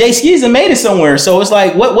can't, like, Jay Skis done made it somewhere. So it's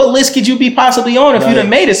like, what list could you be possibly on if you done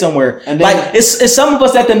made it somewhere? And then, like it's some of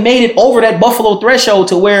us that done made it over that Buffalo threshold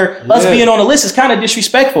to where us being on the list is kind of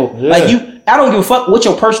disrespectful. Like, I don't give a fuck what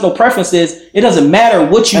your personal preference is. It doesn't matter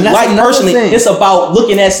what you like personally. It's about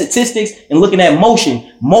looking at statistics and looking at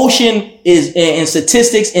motion. Motion is in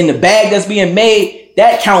statistics, in the bag that's being made.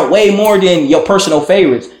 That count way more than your personal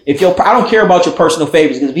favorites. I don't care about your personal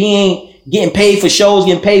favorites, because if he ain't getting paid for shows,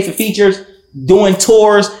 getting paid for features, doing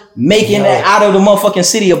tours, making that out of the motherfucking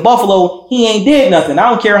city of Buffalo, he ain't did nothing. I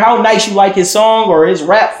don't care how nice you like his song or his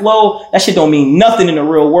rap flow. That shit don't mean nothing in the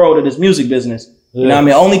real world of this music business. You know what I mean?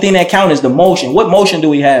 The only thing that counts is the motion. What motion do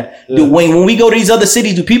we have? When we go to these other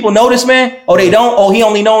cities, do people notice, man? Oh, they don't? Oh, he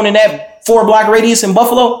only known in that 4-block radius in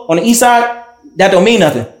Buffalo on the east side? That don't mean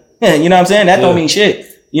nothing. You know what I'm saying? That don't mean shit.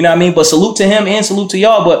 You know what I mean? But salute to him and salute to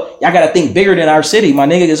y'all. But y'all got to think bigger than our city. My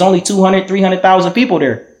nigga, there's only 200, 300,000 people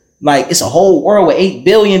there. Like, it's a whole world with 8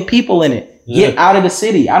 billion people in it. Get out of the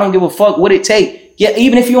city. I don't give a fuck what it take.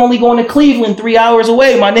 Even if you only going to Cleveland 3 hours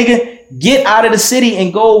away, my nigga, get out of the city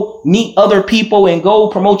and go meet other people and go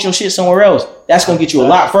promote your shit somewhere else. That's going to get you a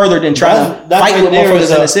lot further than trying to fight with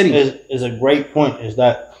motherfuckers in the city. Is a great point. Is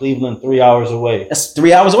that Cleveland 3 hours away? That's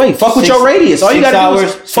 3 hours away. Fuck with your radius. All you got to do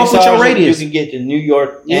is fuck with your radius. You can get to New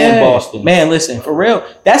York and Boston. Man, listen, for real.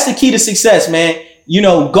 That's the key to success, man.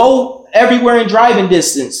 go everywhere in driving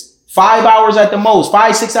distance. 5 hours at the most,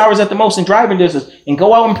 5-6 hours at the most in driving distance, and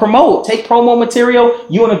go out and promote. Take promo material,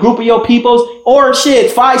 you and a group of your peoples, or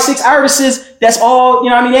 5-6 artists. That's all,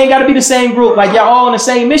 They ain't got to be the same group. Like y'all all on the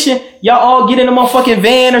same mission. Y'all all get in a motherfucking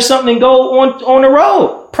van or something and go on the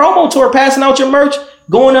road. Promo tour, passing out your merch,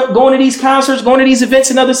 going to these concerts, going to these events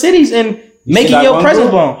in other cities, and making your presence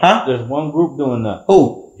known. Huh? There's one group doing that.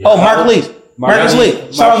 Who? Yeah. Oh, Mark Lee. Marcus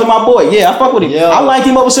Lee. Shout out to my boy. Yeah, I fuck with him. Yeah. I linked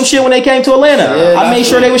him up with some shit when they came to Atlanta. Yeah, I made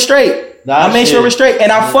sure they were straight. I made sure it was straight.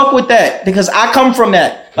 And I fuck with that because I come from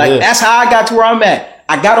that. Like, that's how I got to where I'm at.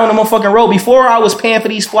 I got on the motherfucking road. Before I was paying for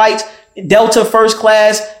these flights, Delta first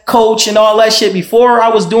class, coach and all that shit. Before I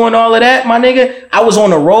was doing all of that, my nigga, I was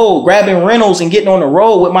on the road grabbing rentals and getting on the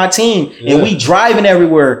road with my team. Yeah. And we driving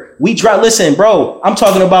everywhere. Listen, bro, I'm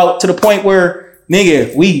talking about to the point where,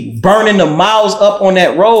 nigga, we burning the miles up on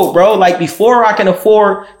that road, bro. Like before I can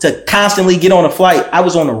afford to constantly get on a flight, I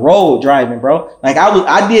was on the road driving, bro. Like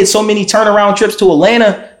I did so many turnaround trips to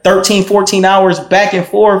Atlanta, 13, 14 hours back and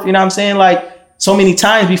forth. You know what I'm saying? Like so many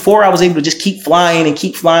times before I was able to just keep flying and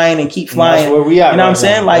keep flying and keep flying. That's where we at. You know what I'm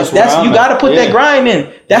saying? Like that's you got to put that grind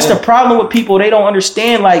in. That's the problem with people. They don't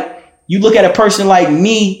understand. Like you look at a person like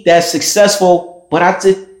me that's successful, but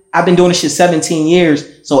I've been doing this shit 17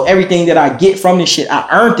 years. So everything that I get from this shit, I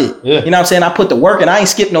earned it. Yeah. You know what I'm saying? I put the work and I ain't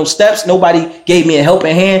skipped no steps. Nobody gave me a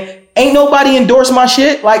helping hand. Ain't nobody endorsed my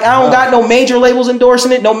shit. Like I don't got no major labels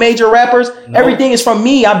endorsing it. No major rappers. No. Everything is from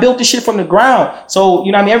me. I built this shit from the ground. So,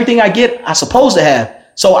 you know what I mean? Everything I get, I supposed to have.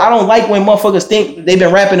 So I don't like when motherfuckers think they've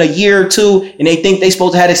been rapping a year or two and they think they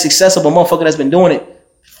supposed to have the success of a motherfucker that's been doing it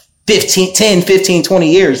 10, 15,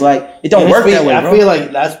 20 years. Like it don't work that way, bro. I feel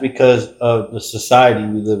like that's because of the society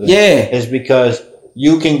we live in. Yeah. It's because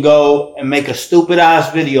you can go and make a stupid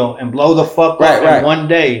ass video and blow the fuck up in one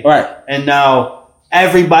day. Right. And now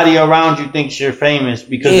everybody around you thinks you're famous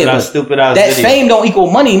because of that stupid ass video. That fame don't equal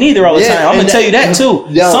money neither all the time. I'm gonna tell you that too.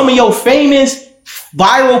 Some of your famous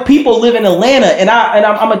viral people live in Atlanta, and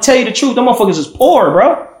I'm gonna tell you the truth. Them motherfuckers is poor,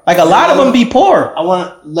 bro. Like a lot of them be poor. I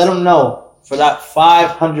want to let them know for that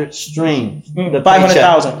 500 streams, the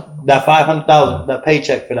 500,000, that 500,000, that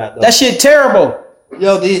paycheck for that. Though. That shit terrible.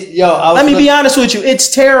 Let me be honest with you.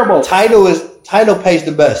 It's terrible. Title pays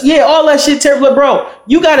the best. Yeah, all that shit terrible, bro.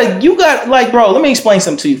 You got like, bro. Let me explain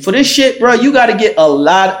something to you. For this shit, bro, you got to get a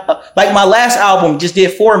lot. Like my last album just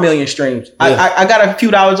did 4 million streams. Yeah. I got a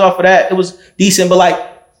few dollars off of that. It was decent, but like,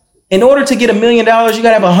 in order to get $1 million, you got to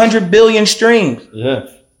have 100 billion streams. Yeah.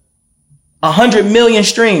 100 million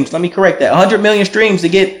streams. Let me correct that. 100 million streams to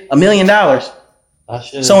get $1 million.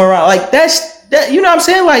 Somewhere around like that. You know what I'm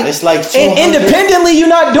saying? Like it's like independently, you're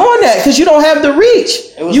not doing that because you don't have the reach.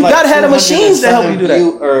 You got to have the machines to help you do that.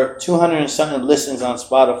 Or 200 and something listens on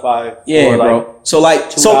Spotify. Yeah, bro.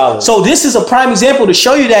 So this is a prime example to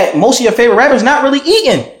show you that most of your favorite rappers not really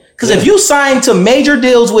eating. Because if you sign to major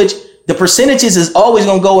deals, which the percentages is always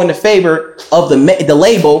going to go in the favor of the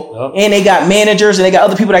label, and they got managers and they got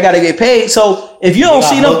other people that got to get paid. So if you don't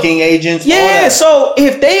see them booking agents, so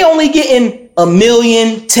if they only getting 1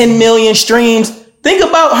 million, 10 million streams, think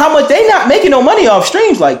about how much they not making no money off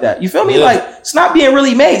streams like that. You feel me? Like it's not being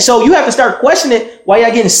really made. So you have to start questioning why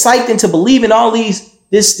y'all getting psyched into believing all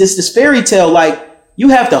this fairy tale. Like you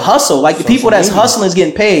have to hustle. Like the people that's hustling is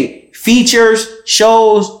getting paid. Features,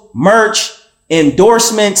 shows, merch,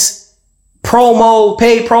 endorsements, promo,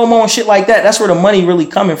 paid promo and shit like that. That's where the money really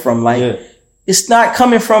coming from. Like it's not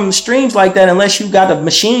coming from the streams like that unless you got a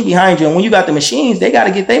machine behind you. And when you got the machines, they got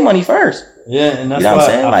to get their money first. Yeah, and that's what I'm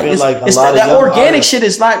saying. I feel like that organic shit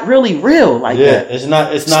is not really real. Like that. It's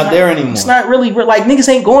not there anymore. It's not really real. Like niggas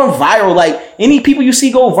ain't going viral. Like any people you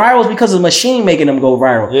see go viral is because of the machine making them go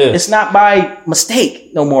viral. Yeah. It's not by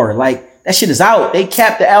mistake no more. Like that shit is out. They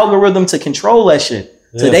cap the algorithm to control that shit.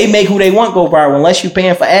 So they make who they want go viral unless you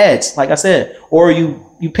paying for ads, like I said, or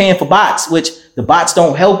you paying for bots, which the bots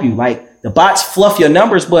don't help you. Like the bots fluff your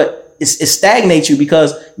numbers, but it stagnates you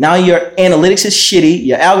because now your analytics is shitty,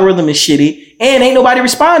 your algorithm is shitty, and ain't nobody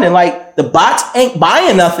responding. Like the bots ain't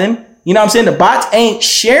buying nothing. You know what I'm saying? The bots ain't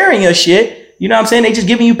sharing your shit. You know what I'm saying? They just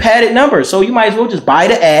giving you padded numbers. So you might as well just buy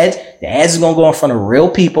the ads. The ads is going to go in front of real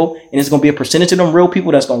people, and it's going to be a percentage of them real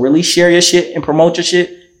people that's going to really share your shit and promote your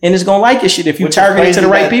shit. And it's going to like your shit if you target it to the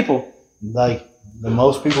right people. Like, the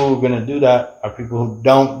most people who are going to do that are people who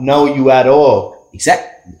don't know you at all.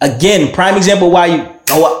 Exactly. Again, prime example why you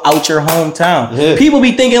go out your hometown. Yeah. People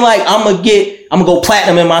be thinking like, I'm going to go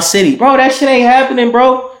platinum in my city. Bro, that shit ain't happening,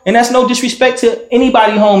 bro. And that's no disrespect to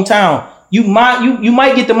anybody hometown. You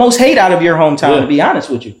might get the most hate out of your hometown, to be honest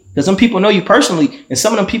with you. Because some people know you personally, and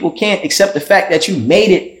some of them people can't accept the fact that you made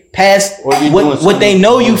it past what they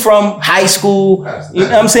know you from high school. You know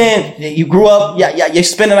what I'm saying? You grew up, you're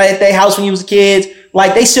spending at their house when you was a kid.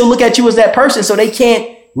 Like, they still look at you as that person, so they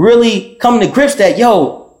can't really come to grips that,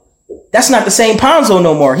 yo, that's not the same Ponzo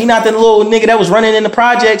no more. He not the little nigga that was running in the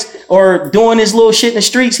projects or doing his little shit in the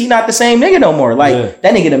streets. He not the same nigga no more. Like,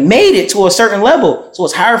 that nigga done made it to a certain level. So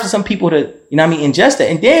it's hard for some people to, you know what I mean, ingest that.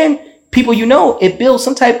 And then people, you know, it builds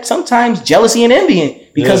sometimes jealousy and envying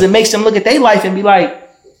because it makes them look at their life and be like,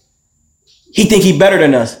 he think he better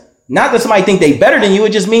than us. Not that somebody think they better than you.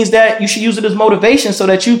 It just means that you should use it as motivation so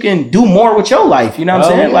that you can do more with your life. You know what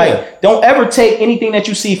I'm saying? Like, don't ever take anything that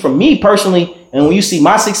you see from me personally. And when you see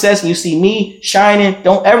my success and you see me shining,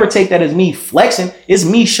 don't ever take that as me flexing. It's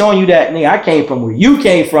me showing you that, nigga, I came from where you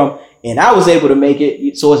came from and I was able to make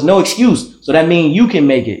it. So it's no excuse. So that means you can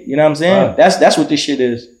make it. You know what I'm saying? Right. That's what this shit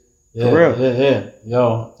is. For real. Yeah.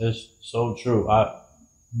 Yo, it's so true.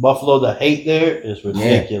 Buffalo, the hate there is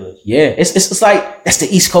ridiculous. Yeah. It's like, that's the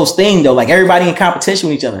East Coast thing though. Like, everybody in competition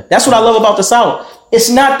with each other. That's what I love about the South. It's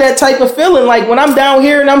not that type of feeling. Like, when I'm down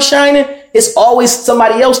here and I'm shining, it's always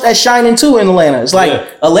somebody else that's shining too in Atlanta. It's like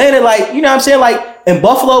Atlanta, like, you know what I'm saying? Like, in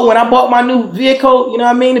Buffalo, when I bought my new vehicle, you know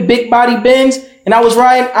what I mean? The big body Benz, and I was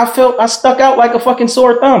riding, I stuck out like a fucking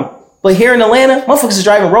sore thumb. But here in Atlanta, motherfuckers is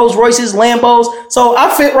driving Rolls Royces, Lambos. So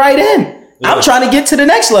I fit right in. I'm trying to get to the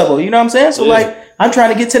next level. You know what I'm saying? So like, I'm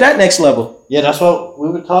trying to get to that next level. Yeah, that's what we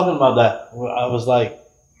were talking about. That I was like,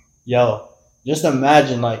 yo, just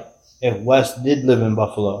imagine like if Wes did live in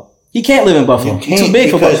Buffalo. He can't live in Buffalo. He's too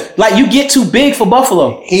big for Buffalo. Like, you get too big for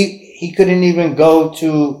Buffalo. He couldn't even go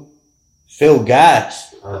to fill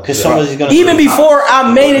gas because somebody's gonna. Even before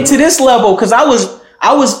I made it to this level, because I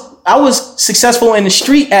was successful in the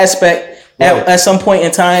street aspect. At some point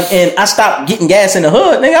in time, and I stopped getting gas in the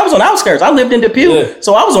hood. Nigga, I was on the outskirts. I lived in Depew,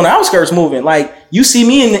 so I was on the outskirts moving. Like, you see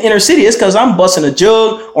me in the inner city, it's because I'm busting a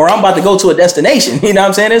jug or I'm about to go to a destination. You know what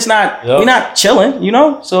I'm saying? It's not, you're not chilling, you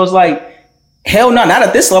know? So it's like, hell no, not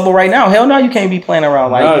at this level right now. Hell no, you can't be playing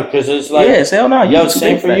around like. No, because it's like, hell no. Yo,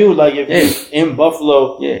 same for you. Like, if you're in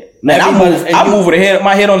Buffalo, man, I move with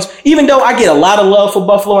my head on. Even though I get a lot of love for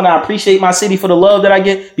Buffalo and I appreciate my city for the love that I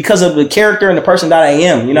get because of the character and the person that I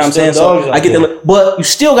am. You know what I'm saying? So I get but you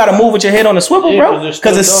still got to move with your head on the swivel, bro.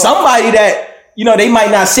 Because it's somebody that, you know, they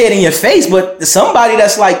might not say it in your face, but somebody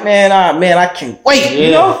that's like, man, I can't wait.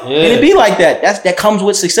 You know, and it be like that. That comes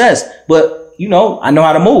with success, but. You know, I know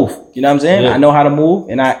how to move. You know what I'm saying? I know how to move,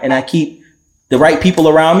 and I keep the right people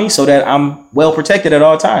around me so that I'm well protected at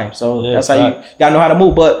all times. So that's how you gotta know how to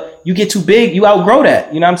move. But you get too big, you outgrow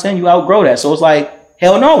that. You know what I'm saying? You outgrow that. So it's like,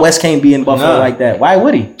 hell no, Wes can't be in Buffalo like that. Why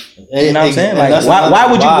would he? You know what I'm saying? Like,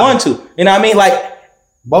 why would you want to? You know what I mean? Like,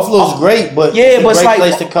 Buffalo's great, but it's a great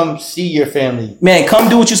place to come see your family. Man, come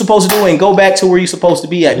do what you're supposed to do and go back to where you're supposed to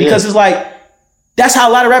be at. Because it's like, that's how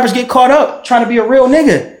a lot of rappers get caught up trying to be a real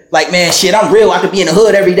nigga. Like, man, shit, I'm real. I could be in the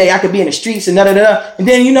hood every day. I could be in the streets and da-da-da. And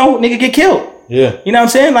then, you know, nigga get killed. Yeah. You know what I'm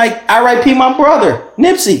saying? Like, R.I.P. my brother,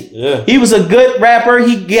 Nipsey. Yeah. He was a good rapper.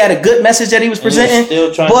 He had a good message that he was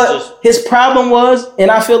presenting. But his problem was,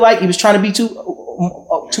 and I feel like he was trying to be too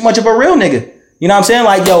much of a real nigga. You know what I'm saying?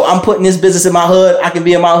 Like, yo, I'm putting this business in my hood. I can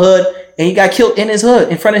be in my hood. And he got killed in his hood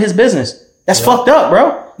in front of his business. That's fucked up,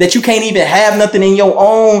 bro. That you can't even have nothing in your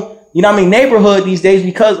own, you know what I mean, neighborhood these days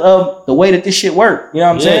because of the way that this shit work. You know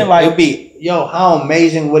what I'm saying? Like, it'd be, yo, how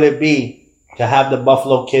amazing would it be to have the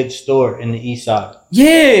Buffalo Kids store in the East Side?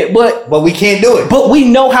 Yeah, but we can't do it. But we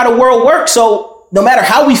know how the world works. So no matter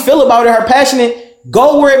how we feel about it, how passionate,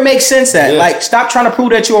 go where it makes sense at. Like, stop trying to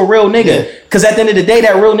prove that you're a real nigga. Because at the end of the day,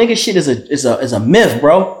 that real nigga shit is a myth,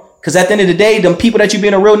 bro. Because at the end of the day, them people that you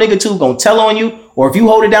being a real nigga to gonna tell on you. Or if you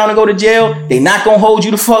hold it down and go to jail, they not gonna hold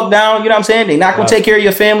you the fuck down. You know what I'm saying? They not gonna take care of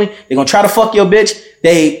your family. They gonna try to fuck your bitch.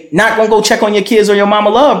 They not gonna go check on your kids or your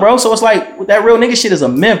mama love, bro. So it's like, that real nigga shit is a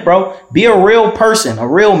myth, bro. Be a real person, a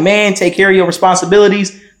real man. Take care of your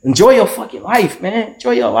responsibilities. Enjoy your fucking life, man.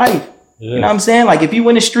 Enjoy your life. You know what I'm saying? Like, if you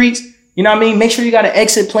in the streets, you know what I mean? Make sure you got an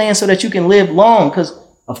exit plan so that you can live long. Because,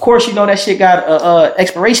 of course, you know that shit got a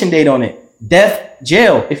expiration date on it. Death,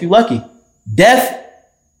 jail, if you lucky. Death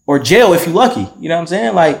or jail if you lucky. You know what I'm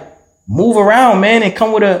saying? Like, move around, man, and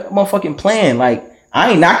come with a motherfucking plan. Like, I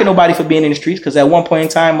ain't knocking nobody for being in the streets, because at one point in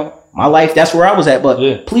time, my life, that's where I was at.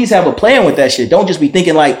 But please have a plan with that shit. Don't just be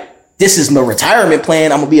thinking like, this is my retirement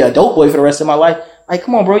plan. I'm gonna be a dope boy for the rest of my life. Like,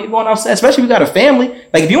 come on, bro, you going outside, especially if you got a family.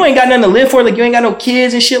 Like, if you ain't got nothing to live for, like you ain't got no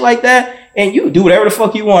kids and shit like that, and you do whatever the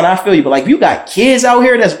fuck you want, I feel you. But like, if you got kids out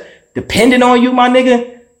here that's dependent on you, my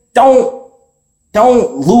nigga, don't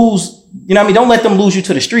lose. You know what I mean? Don't let them lose you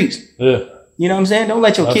to the streets. Yeah. You know what I'm saying? Don't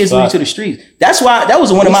let your kids lose you to the streets. That's why, that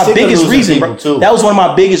was one of my biggest reasons, bro. That was one of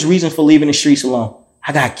my biggest reasons for leaving the streets alone.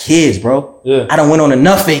 I got kids, bro. Yeah. I done went on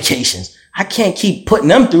enough vacations. I can't keep putting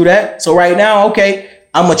them through that. So right now, okay,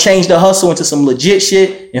 I'm going to change the hustle into some legit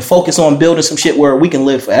shit and focus on building some shit where we can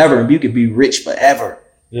live forever and you can be rich forever.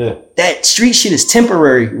 Yeah. That street shit is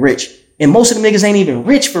temporary rich. And most of the niggas ain't even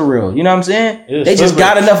rich for real. You know what I'm saying? They just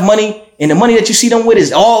got enough money. And the money that you see them with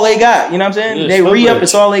is all they got. You know what I'm saying? They re-up,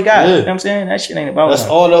 it's all they got. You know what I'm saying? That shit ain't about That's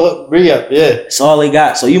all the re-up, It's all they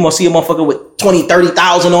got. So you must see a motherfucker with 20,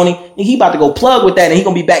 30,000 on him. And he about to go plug with that and he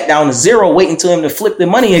gonna be back down to zero waiting till him to flip the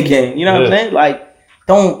money again. You know what I'm saying? Like,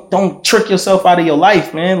 don't trick yourself out of your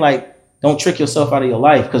life, man. Like, don't trick yourself out of your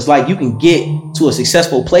life. Cause like you can get to a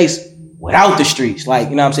successful place without the streets.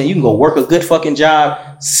 Like, you know what I'm saying? You can go work a good fucking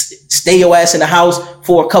job, stay your ass in the house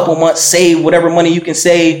for a couple months, save whatever money you can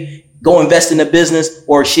save, go invest in a business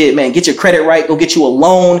or shit, man, get your credit right, go get you a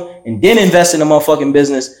loan and then invest in a motherfucking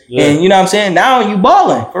business. And you know what I'm saying? Now you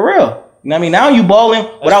balling for real. You know what I mean? Now you balling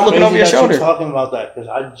without looking over your shoulder. Talking about that because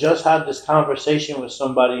I just had this conversation with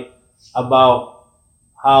somebody about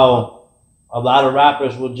how a lot of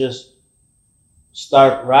rappers will just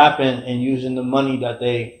start rapping and using the money that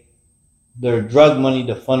their drug money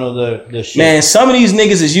to funnel the shit. Man, some of these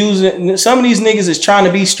niggas is trying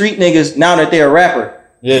to be street niggas now that they're a rapper.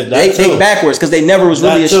 Yeah, they take backwards because they never was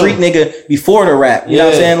really a street nigga before the rap. You know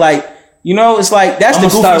what I'm saying? Like, you know, it's like that's the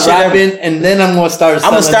goofy shit. I'm gonna start rapping and then I'm gonna start.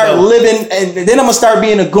 I'm gonna start living and then I'm gonna start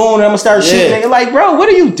being a goon and I'm gonna start shooting. Nigga. Like, bro, what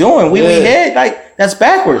are you doing? We head like that's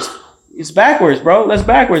backwards. It's backwards, bro. That's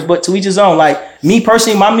backwards. But to each his own. Like me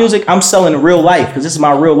personally, my music, I'm selling real life because this is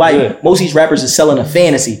my real life. Yeah. Most of these rappers is selling a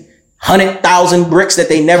fantasy. 100,000 bricks that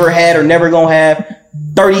they never had or never gonna have.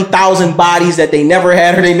 30,000 bodies that they never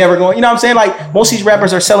had or they never going. You know what I'm saying? Like most of these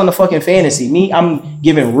rappers are selling a fucking fantasy. Me, I'm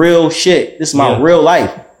giving real shit. This is my real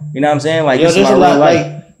life. You know what I'm saying? Like this is my real life.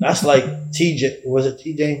 Like, that's like TJ. Was it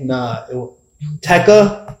TJ? Nah, it was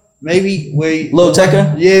Tekka. Maybe where Lil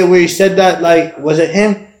Tekka. Yeah, where he said that. Like, was it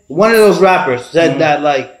him? One of those rappers said that.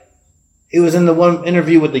 Like, he was in the one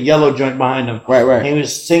interview with the yellow joint behind him. Right. And he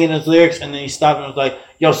was singing his lyrics, and then he stopped and was like,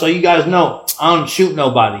 "Yo, so you guys know I don't shoot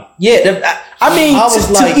nobody." Yeah, I mean,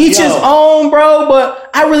 to each his own, bro. But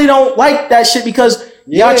I really don't like that shit because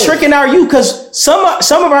y'all tricking our youth. Because some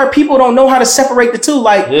of our people don't know how to separate the two.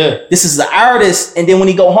 Like, this is the artist, and then when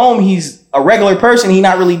he go home, he's a regular person. He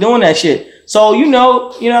not really doing that shit. So you know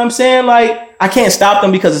what I'm saying? Like, I can't stop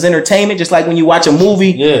them because it's entertainment. Just like when you watch a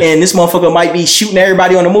movie and this motherfucker might be shooting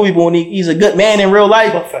everybody on the movie, but when he's a good man in real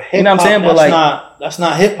life. But for hip-hop, you know what I'm saying? But like, that's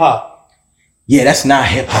not hip hop. Yeah, that's not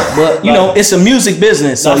hip hop. But you know, it's a music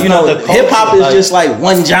business. So you know, hip hop is just like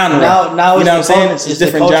one genre. Now you know what I'm saying? It's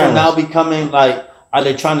different genres. Now becoming like, are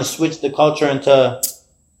they trying to switch the culture into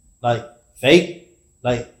like fake?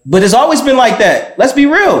 Like, but it's always been like that. Let's be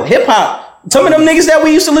real. Hip hop. Some of them niggas that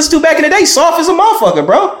we used to listen to back in the day, soft as a motherfucker,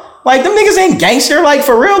 bro. Like, them niggas ain't gangster. Like,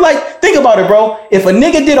 for real. Like, think about it, bro. If a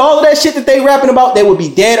nigga did all of that shit that they rapping about, they would be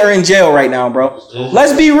dead or in jail right now, bro.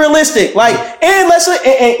 Let's be realistic. Like,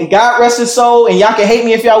 and God rest his soul, and y'all can hate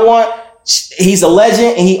me if y'all want. He's a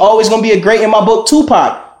legend, and he always gonna be a great in my book,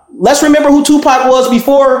 Tupac. Let's remember who Tupac was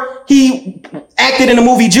before he acted in the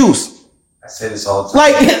movie Juice. I say this all the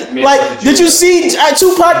time. Like, did you see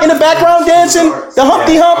Tupac in the background dancing, the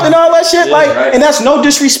Humpty Hump and all that shit? And that's no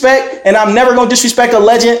disrespect, and I'm never gonna disrespect a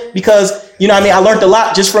legend because, you know what I mean, I learned a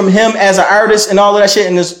lot just from him as an artist and all of that shit,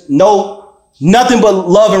 and there's nothing but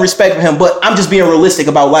love and respect for him. But I'm just being realistic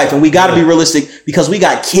about life, and we gotta be realistic because we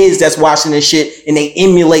got kids that's watching this shit and they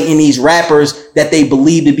emulating these rappers that they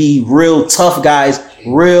believe to be real tough guys,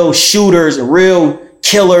 real shooters, real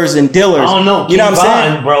killers and dealers. I don't know. You know what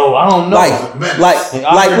I'm saying, bro? I don't know. Like, listen,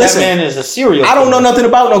 that man is a serial I don't know nothing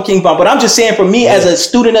about no King Von, but I'm just saying, for me as a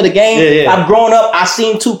student of the game, I've grown up. I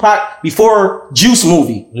seen Tupac before Juice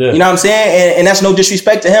movie. You know what I'm saying, and that's no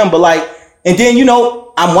disrespect to him, but like, and then you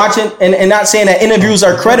know, I'm watching and not saying that interviews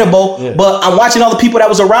are credible, but I'm watching all the people that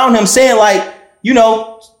was around him saying like, you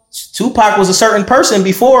know, Tupac was a certain person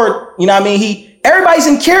before. You know what I mean? Everybody's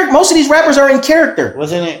in character. Most of these rappers are in character.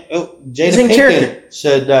 Wasn't it? Jada Pinkett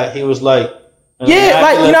said that he was like, like,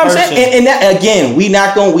 you know what I'm saying? And that, again, we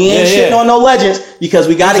ain't shitting on no legends because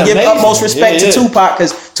we got to give utmost respect to Tupac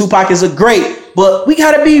because Tupac is a great, but we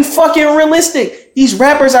got to be fucking realistic. These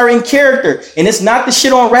rappers are in character, and it's not the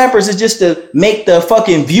shit on rappers. It's just to make the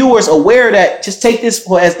fucking viewers aware that just take this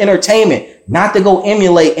as entertainment, not to go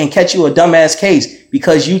emulate and catch you a dumbass case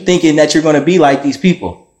because you thinking that you're going to be like these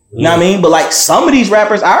people. You know what I mean? But like some of these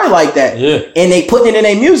rappers are like that. And they putting it in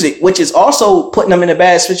their music, which is also putting them in a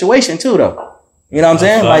bad situation too, though. You know what I'm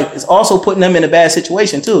saying? Like, it's also putting them in a bad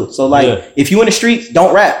situation too. So like, if you in the streets,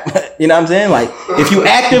 don't rap. You know what I'm saying? Like, if you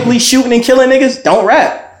actively shooting and killing niggas, don't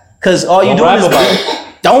rap. Cause all you doing is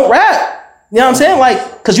don't rap. You know what I'm saying?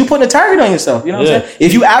 Like, cause you putting a target on yourself. You know what I'm saying?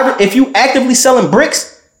 If you actively selling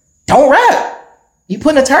bricks, don't rap. You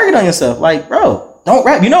putting a target on yourself. Like, bro, don't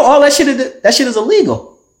rap. You know, all that shit is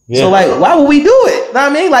illegal. Yeah. So like, why would we do it? You know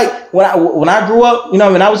what I mean? Like when I grew up, you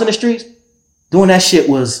know, when I was in the streets, doing that shit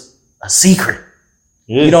was a secret.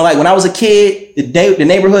 Yeah. You know, like when I was a kid, the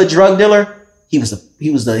neighborhood drug dealer, he was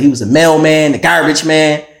the mailman, the garbage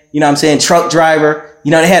man, you know what I'm saying, truck driver.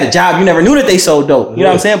 You know, they had a job. You never knew that they sold dope. You know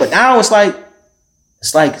what I'm saying? But now it's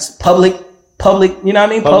public, you know what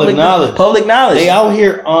I mean? Public knowledge. They out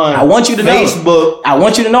here on I want you to Facebook. Know. I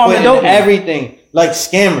want you to know I'm a dope man. Everything. Like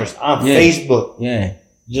scammers on Facebook. Yeah.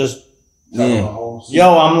 Just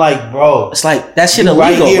yo, I'm like, bro. It's like that shit illegal.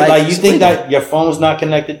 Right here, like you think that your phone's not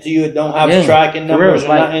connected to you, it don't have tracking numbers or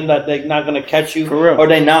nothing, that they're not gonna catch you, for real. Or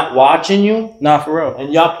they not watching you. Nah, for real.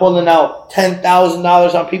 And y'all pulling out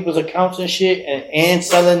 $10,000 on people's accounts and shit, and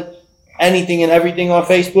selling anything and everything on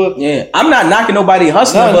Facebook. Yeah, I'm not knocking nobody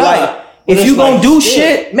hustling, but like, if you gonna do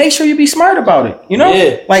shit, make sure you be smart about it. You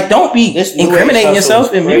know, like don't be incriminating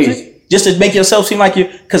yourself in music. Just to make yourself seem like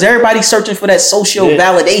because everybody's searching for that social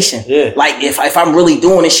validation. Yeah. Like if I'm really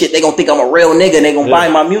doing this shit, they gonna think I'm a real nigga and they gonna buy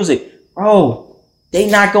my music. Bro,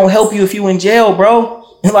 they not gonna help you if you in jail, bro.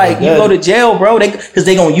 Like you go to jail, bro. Because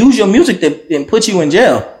they gonna use your music and put you in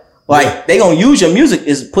jail. Like they gonna use your music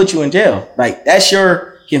is put you in jail. Like that's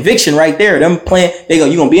your conviction right there. Them playing,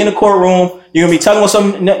 you gonna be in the courtroom. You're gonna be talking with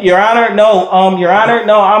some, Your Honor, Your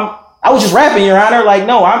Honor, I was just rapping, Your Honor. Like,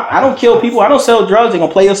 no, I don't kill people. I don't sell drugs. They're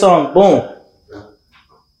gonna play your song. Boom.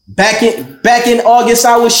 Back in August,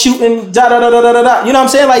 I was shooting. Da da da da da da. You know what I'm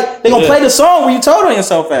saying? Like, they gonna play the song where you told on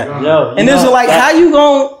yourself at. And this is like, how you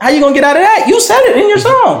gonna get out of that? You said it in your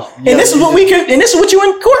song. And this is what this is what you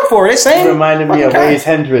in court for. They saying. It reminded me of Ray's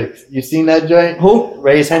Hendrix. You seen that joint? Who?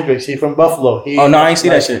 Ray's Hendrix. He from Buffalo. Oh no, I ain't see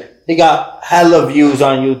that shit. He got hella views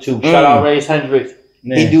on YouTube. Shout out Ray's Hendrix.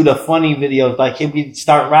 Man. He do the funny videos, like he'd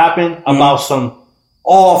start rapping about some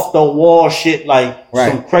off the wall shit, like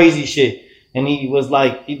some crazy shit. And he was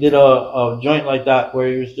like, he did a joint like that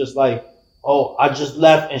where he was just like, oh, I just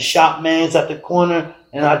left and shot mans at the corner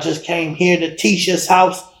and I just came here to Tisha's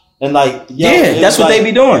house. And like, that's what they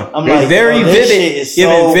be doing. I'm like, very vivid,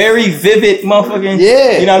 giving very vivid motherfucking,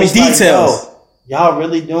 you know what I mean, details. Y'all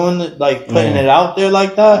really doing it, like putting it out there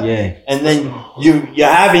like that? Yeah. And then you're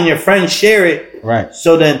having your friends share it. Right.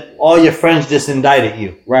 So then all your friends just indicted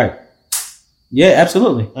you. Right. Yeah,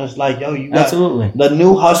 absolutely. And it's like, yo, you got the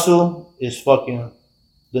new hustle is fucking,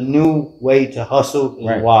 the new way to hustle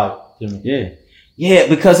is wild to me. Yeah. Yeah,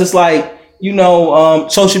 because it's like, you know,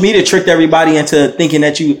 social media tricked everybody into thinking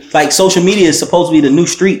that social media is supposed to be the new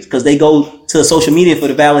streets because they go to social media for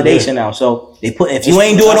the validation now. So they put, if you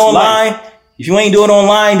ain't do it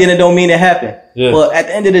online, then it don't mean it happened. Yeah. But at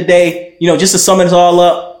the end of the day, you know, just to sum it all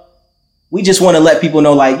up, we just want to let people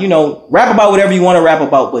know, like, you know, rap about whatever you want to rap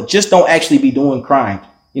about, but just don't actually be doing crime.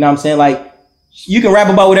 You know what I'm saying? Like, you can rap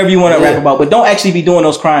about whatever you want to rap about, but don't actually be doing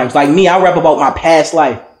those crimes. Like me, I rap about my past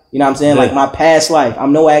life. You know what I'm saying? Like my past life.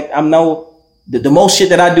 The most shit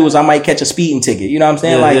that I do is I might catch a speeding ticket. You know what I'm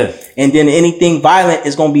saying? And then anything violent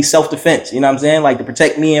is going to be self-defense. You know what I'm saying? Like to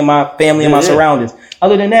protect me and my family and my surroundings.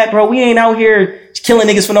 Other than that, bro, we ain't out here killing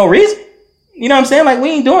niggas for no reason. You know what I'm saying? Like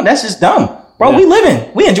we ain't doing, that's just dumb. Bro, we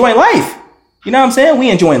living. We enjoying life. You know what I'm saying?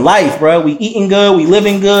 We enjoying life, bro. We eating good. We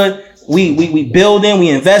living good. We building. We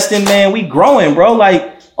investing, man. We growing, bro.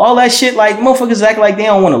 Like all that shit, like motherfuckers act like they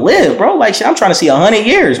don't want to live, bro. Like shit, I'm trying to see 100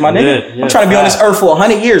 years, my nigga. I'm trying to be on this earth for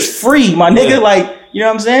 100 years free, my nigga. Like, you know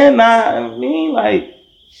what I'm saying? I mean, like,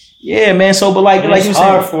 yeah, man. So, but like you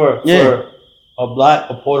said, for a black,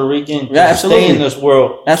 a Puerto Rican to stay in this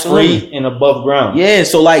world free and above ground. Yeah,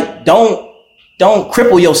 so like don't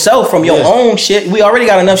cripple yourself from your own shit. We already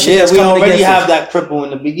got enough shit. Yeah, we already have that cripple in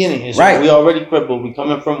the beginning. It's right. We already crippled. We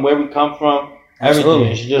coming from where we come from. Everything.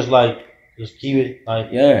 It's just like, just keep it like.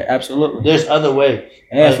 Yeah, absolutely. There's other ways.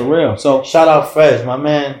 Yeah, like, for real. So shout out Fred, my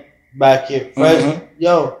man back here. Fred,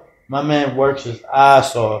 yo, my man works his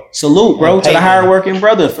ass off. Salute, bro, to the hard working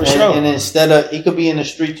brother for sure. And instead of, he could be in the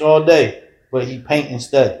streets all day, but he paint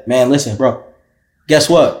instead. Man, listen, bro. Guess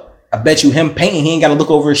what? I bet you him painting, he ain't got to look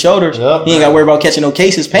over his shoulders. Yep. He ain't got to worry about catching no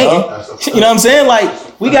cases painting. Yep. You know what I'm saying?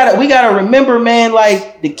 Like, we gotta remember, man,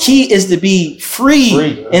 like, the key is to be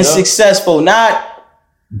free and successful, not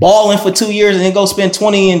balling for 2 years and then go spend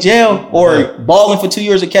 20 in jail, or balling for 2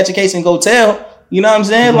 years and catch a case and go tell. You know what I'm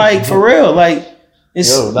saying? Like, for real. Like,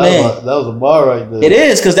 it's, that was a bar right there. It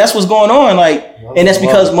is, because that's what's going on. Like, and that's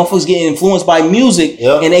because motherfuckers getting influenced by music,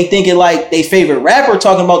 and they thinking like they favorite rapper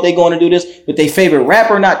talking about they going to do this, but they favorite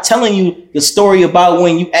rapper not telling you the story about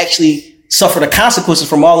when you actually suffer the consequences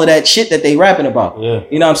from all of that shit that they rapping about. Yeah.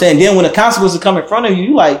 You know what I'm saying? Then when the consequences come in front of you,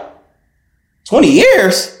 you like, 20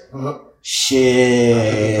 years?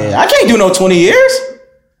 Shit. I can't do no 20 years.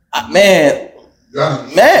 Man,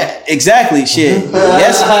 exactly. Shit.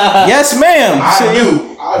 Yes, ma'am.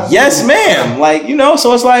 Yes, ma'am. Like, you know,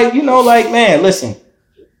 so it's like, you know, like, man, listen,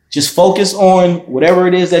 just focus on whatever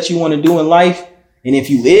it is that you want to do in life. And if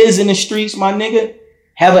you is in the streets, my nigga,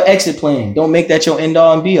 have an exit plan. Don't make that your end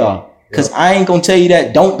all and be all. Because I ain't going to tell you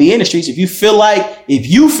that don't be in the streets. If you feel like, you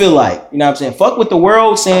know what I'm saying? Fuck what the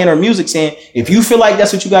world saying or music saying. If you feel like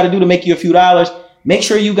that's what you got to do to make you a few dollars, make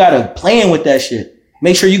sure you got a plan with that shit.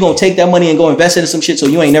 Make sure you're going to take that money and go invest it in some shit so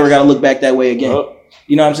you ain't never got to look back that way again.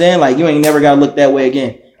 You know what I'm saying? Like, you ain't never got to look that way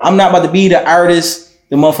again. I'm not about to be the artist,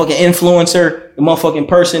 the motherfucking influencer, the motherfucking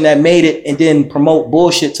person that made it and then promote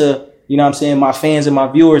bullshit to, you know what I'm saying, my fans and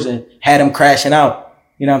my viewers and had them crashing out.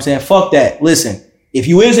 You know what I'm saying? Fuck that. Listen, if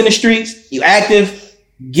you is in the streets, you active,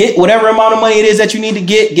 get whatever amount of money it is that you need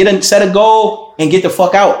to set a goal and get the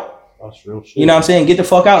fuck out. That's real shit. You know what I'm saying? Get the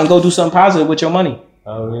fuck out and go do something positive with your money.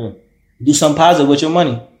 Oh, yeah. Do something positive with your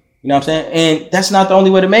money. You know what I'm saying? And that's not the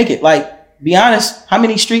only way to make it. Like, be honest, how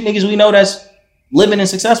many street niggas we know that's living and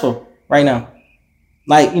successful right now?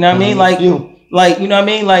 Like, you know what I mean? Like, you know what I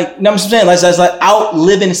mean? Like, you know what I'm saying? Like, that's like out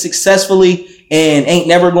living successfully and ain't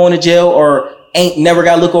never going to jail or ain't never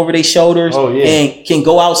got to look over their shoulders and can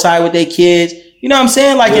go outside with their kids. You know what I'm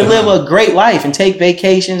saying? Like, and live a great life and take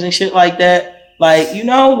vacations and shit like that. Like, you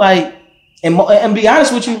know, like, and be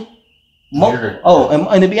honest with you,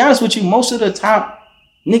 and to be honest with you, most of the top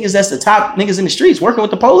niggas, that's the top niggas in the streets working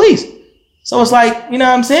with the police. So it's like, you know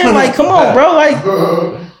what I'm saying? Like, come on, bro. Like,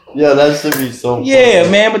 yeah, that should be so fun. Yeah,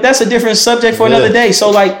 man, but that's a different subject for another day. So,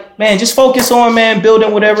 like, man, just focus on, man,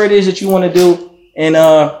 building whatever it is that you want to do. And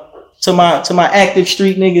to my active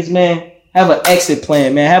street niggas, man, have an exit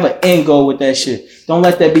plan, man. Have an end goal with that shit. Don't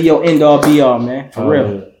let that be your end all be all, man. For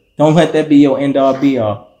real. Yeah. Don't let that be your end all be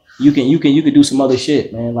all. You can do some other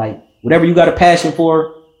shit, man. Like, whatever you got a passion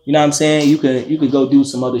for, you know what I'm saying? You could go do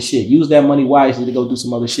some other shit. Use that money wisely to go do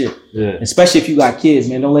some other shit. Yeah. Especially if you got kids,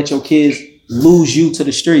 man. Don't let your kids lose you to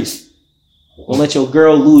the streets. Don't let your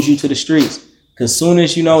girl lose you to the streets. Cause soon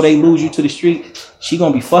as you know they lose you to the street, she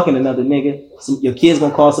gonna be fucking another nigga. Your kid's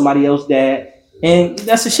gonna call somebody else dad. And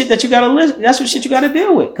that's the shit that you gotta listen. That's what shit you gotta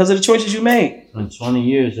deal with because of the choices you made. In 20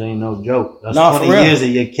 years, ain't no joke. That's 20 years of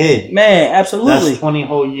your kid. Man, absolutely. That's 20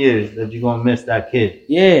 whole years that you're gonna miss that kid.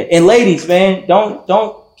 Yeah. And ladies, man,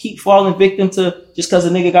 don't keep falling victim to just because a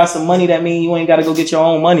nigga got some money that mean you ain't gotta go get your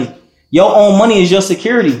own money. Your own money is your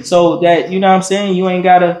security. So that, you know what I'm saying, you ain't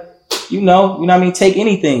gotta, you know what I mean, take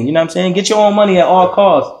anything. You know what I'm saying? Get your own money at all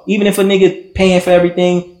costs. Even if a nigga paying for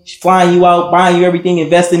everything, flying you out, buying you everything,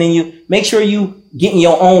 investing in you, make sure you getting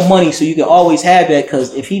your own money so you can always have that.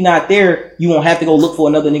 Because if he not there, you won't have to go look for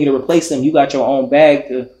another nigga to replace him. You got your own bag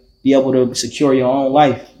to be able to secure your own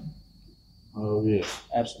life. Oh, yeah.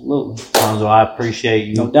 Absolutely. Ponzo, I appreciate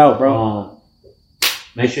you. No doubt, bro.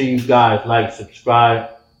 Make sure you guys like, subscribe.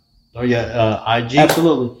 Oh, yeah, IG.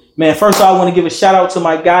 Absolutely. Man, first of all, I want to give a shout out to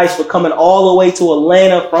my guys for coming all the way to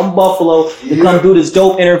Atlanta from Buffalo to come do this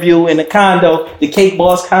dope interview in the condo, the Cake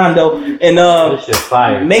Boss condo.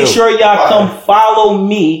 And make sure y'all come follow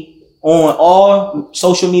me on all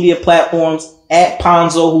social media platforms at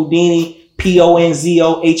Ponzo Houdini,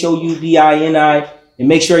 PONZOHOUDINI. And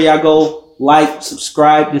make sure y'all go like,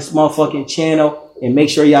 subscribe this motherfucking channel. And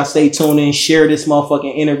make sure y'all stay tuned in, share this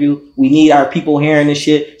motherfucking interview. We need our people hearing this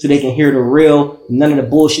shit so they can hear the real, none of the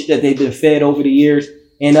bullshit that they've been fed over the years.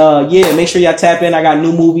 And yeah, make sure y'all tap in. I got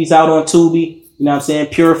new movies out on Tubi. You know what I'm saying?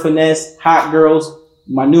 Pure Finesse, Hot Girls,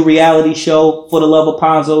 my new reality show, For the Love of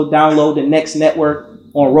Ponzo. Download the Next Network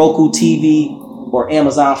on Roku TV or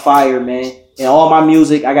Amazon Fire, man. And all my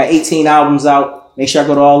music, I got 18 albums out. Make sure I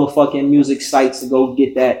go to all the fucking music sites to go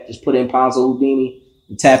get that. Just put in Ponzo Houdini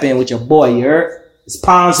and tap in with your boy, you heard? It's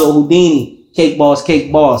Ponzo Houdini, Cake Boss,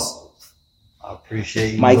 Cake Boss. I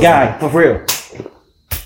appreciate you. My guy, for real.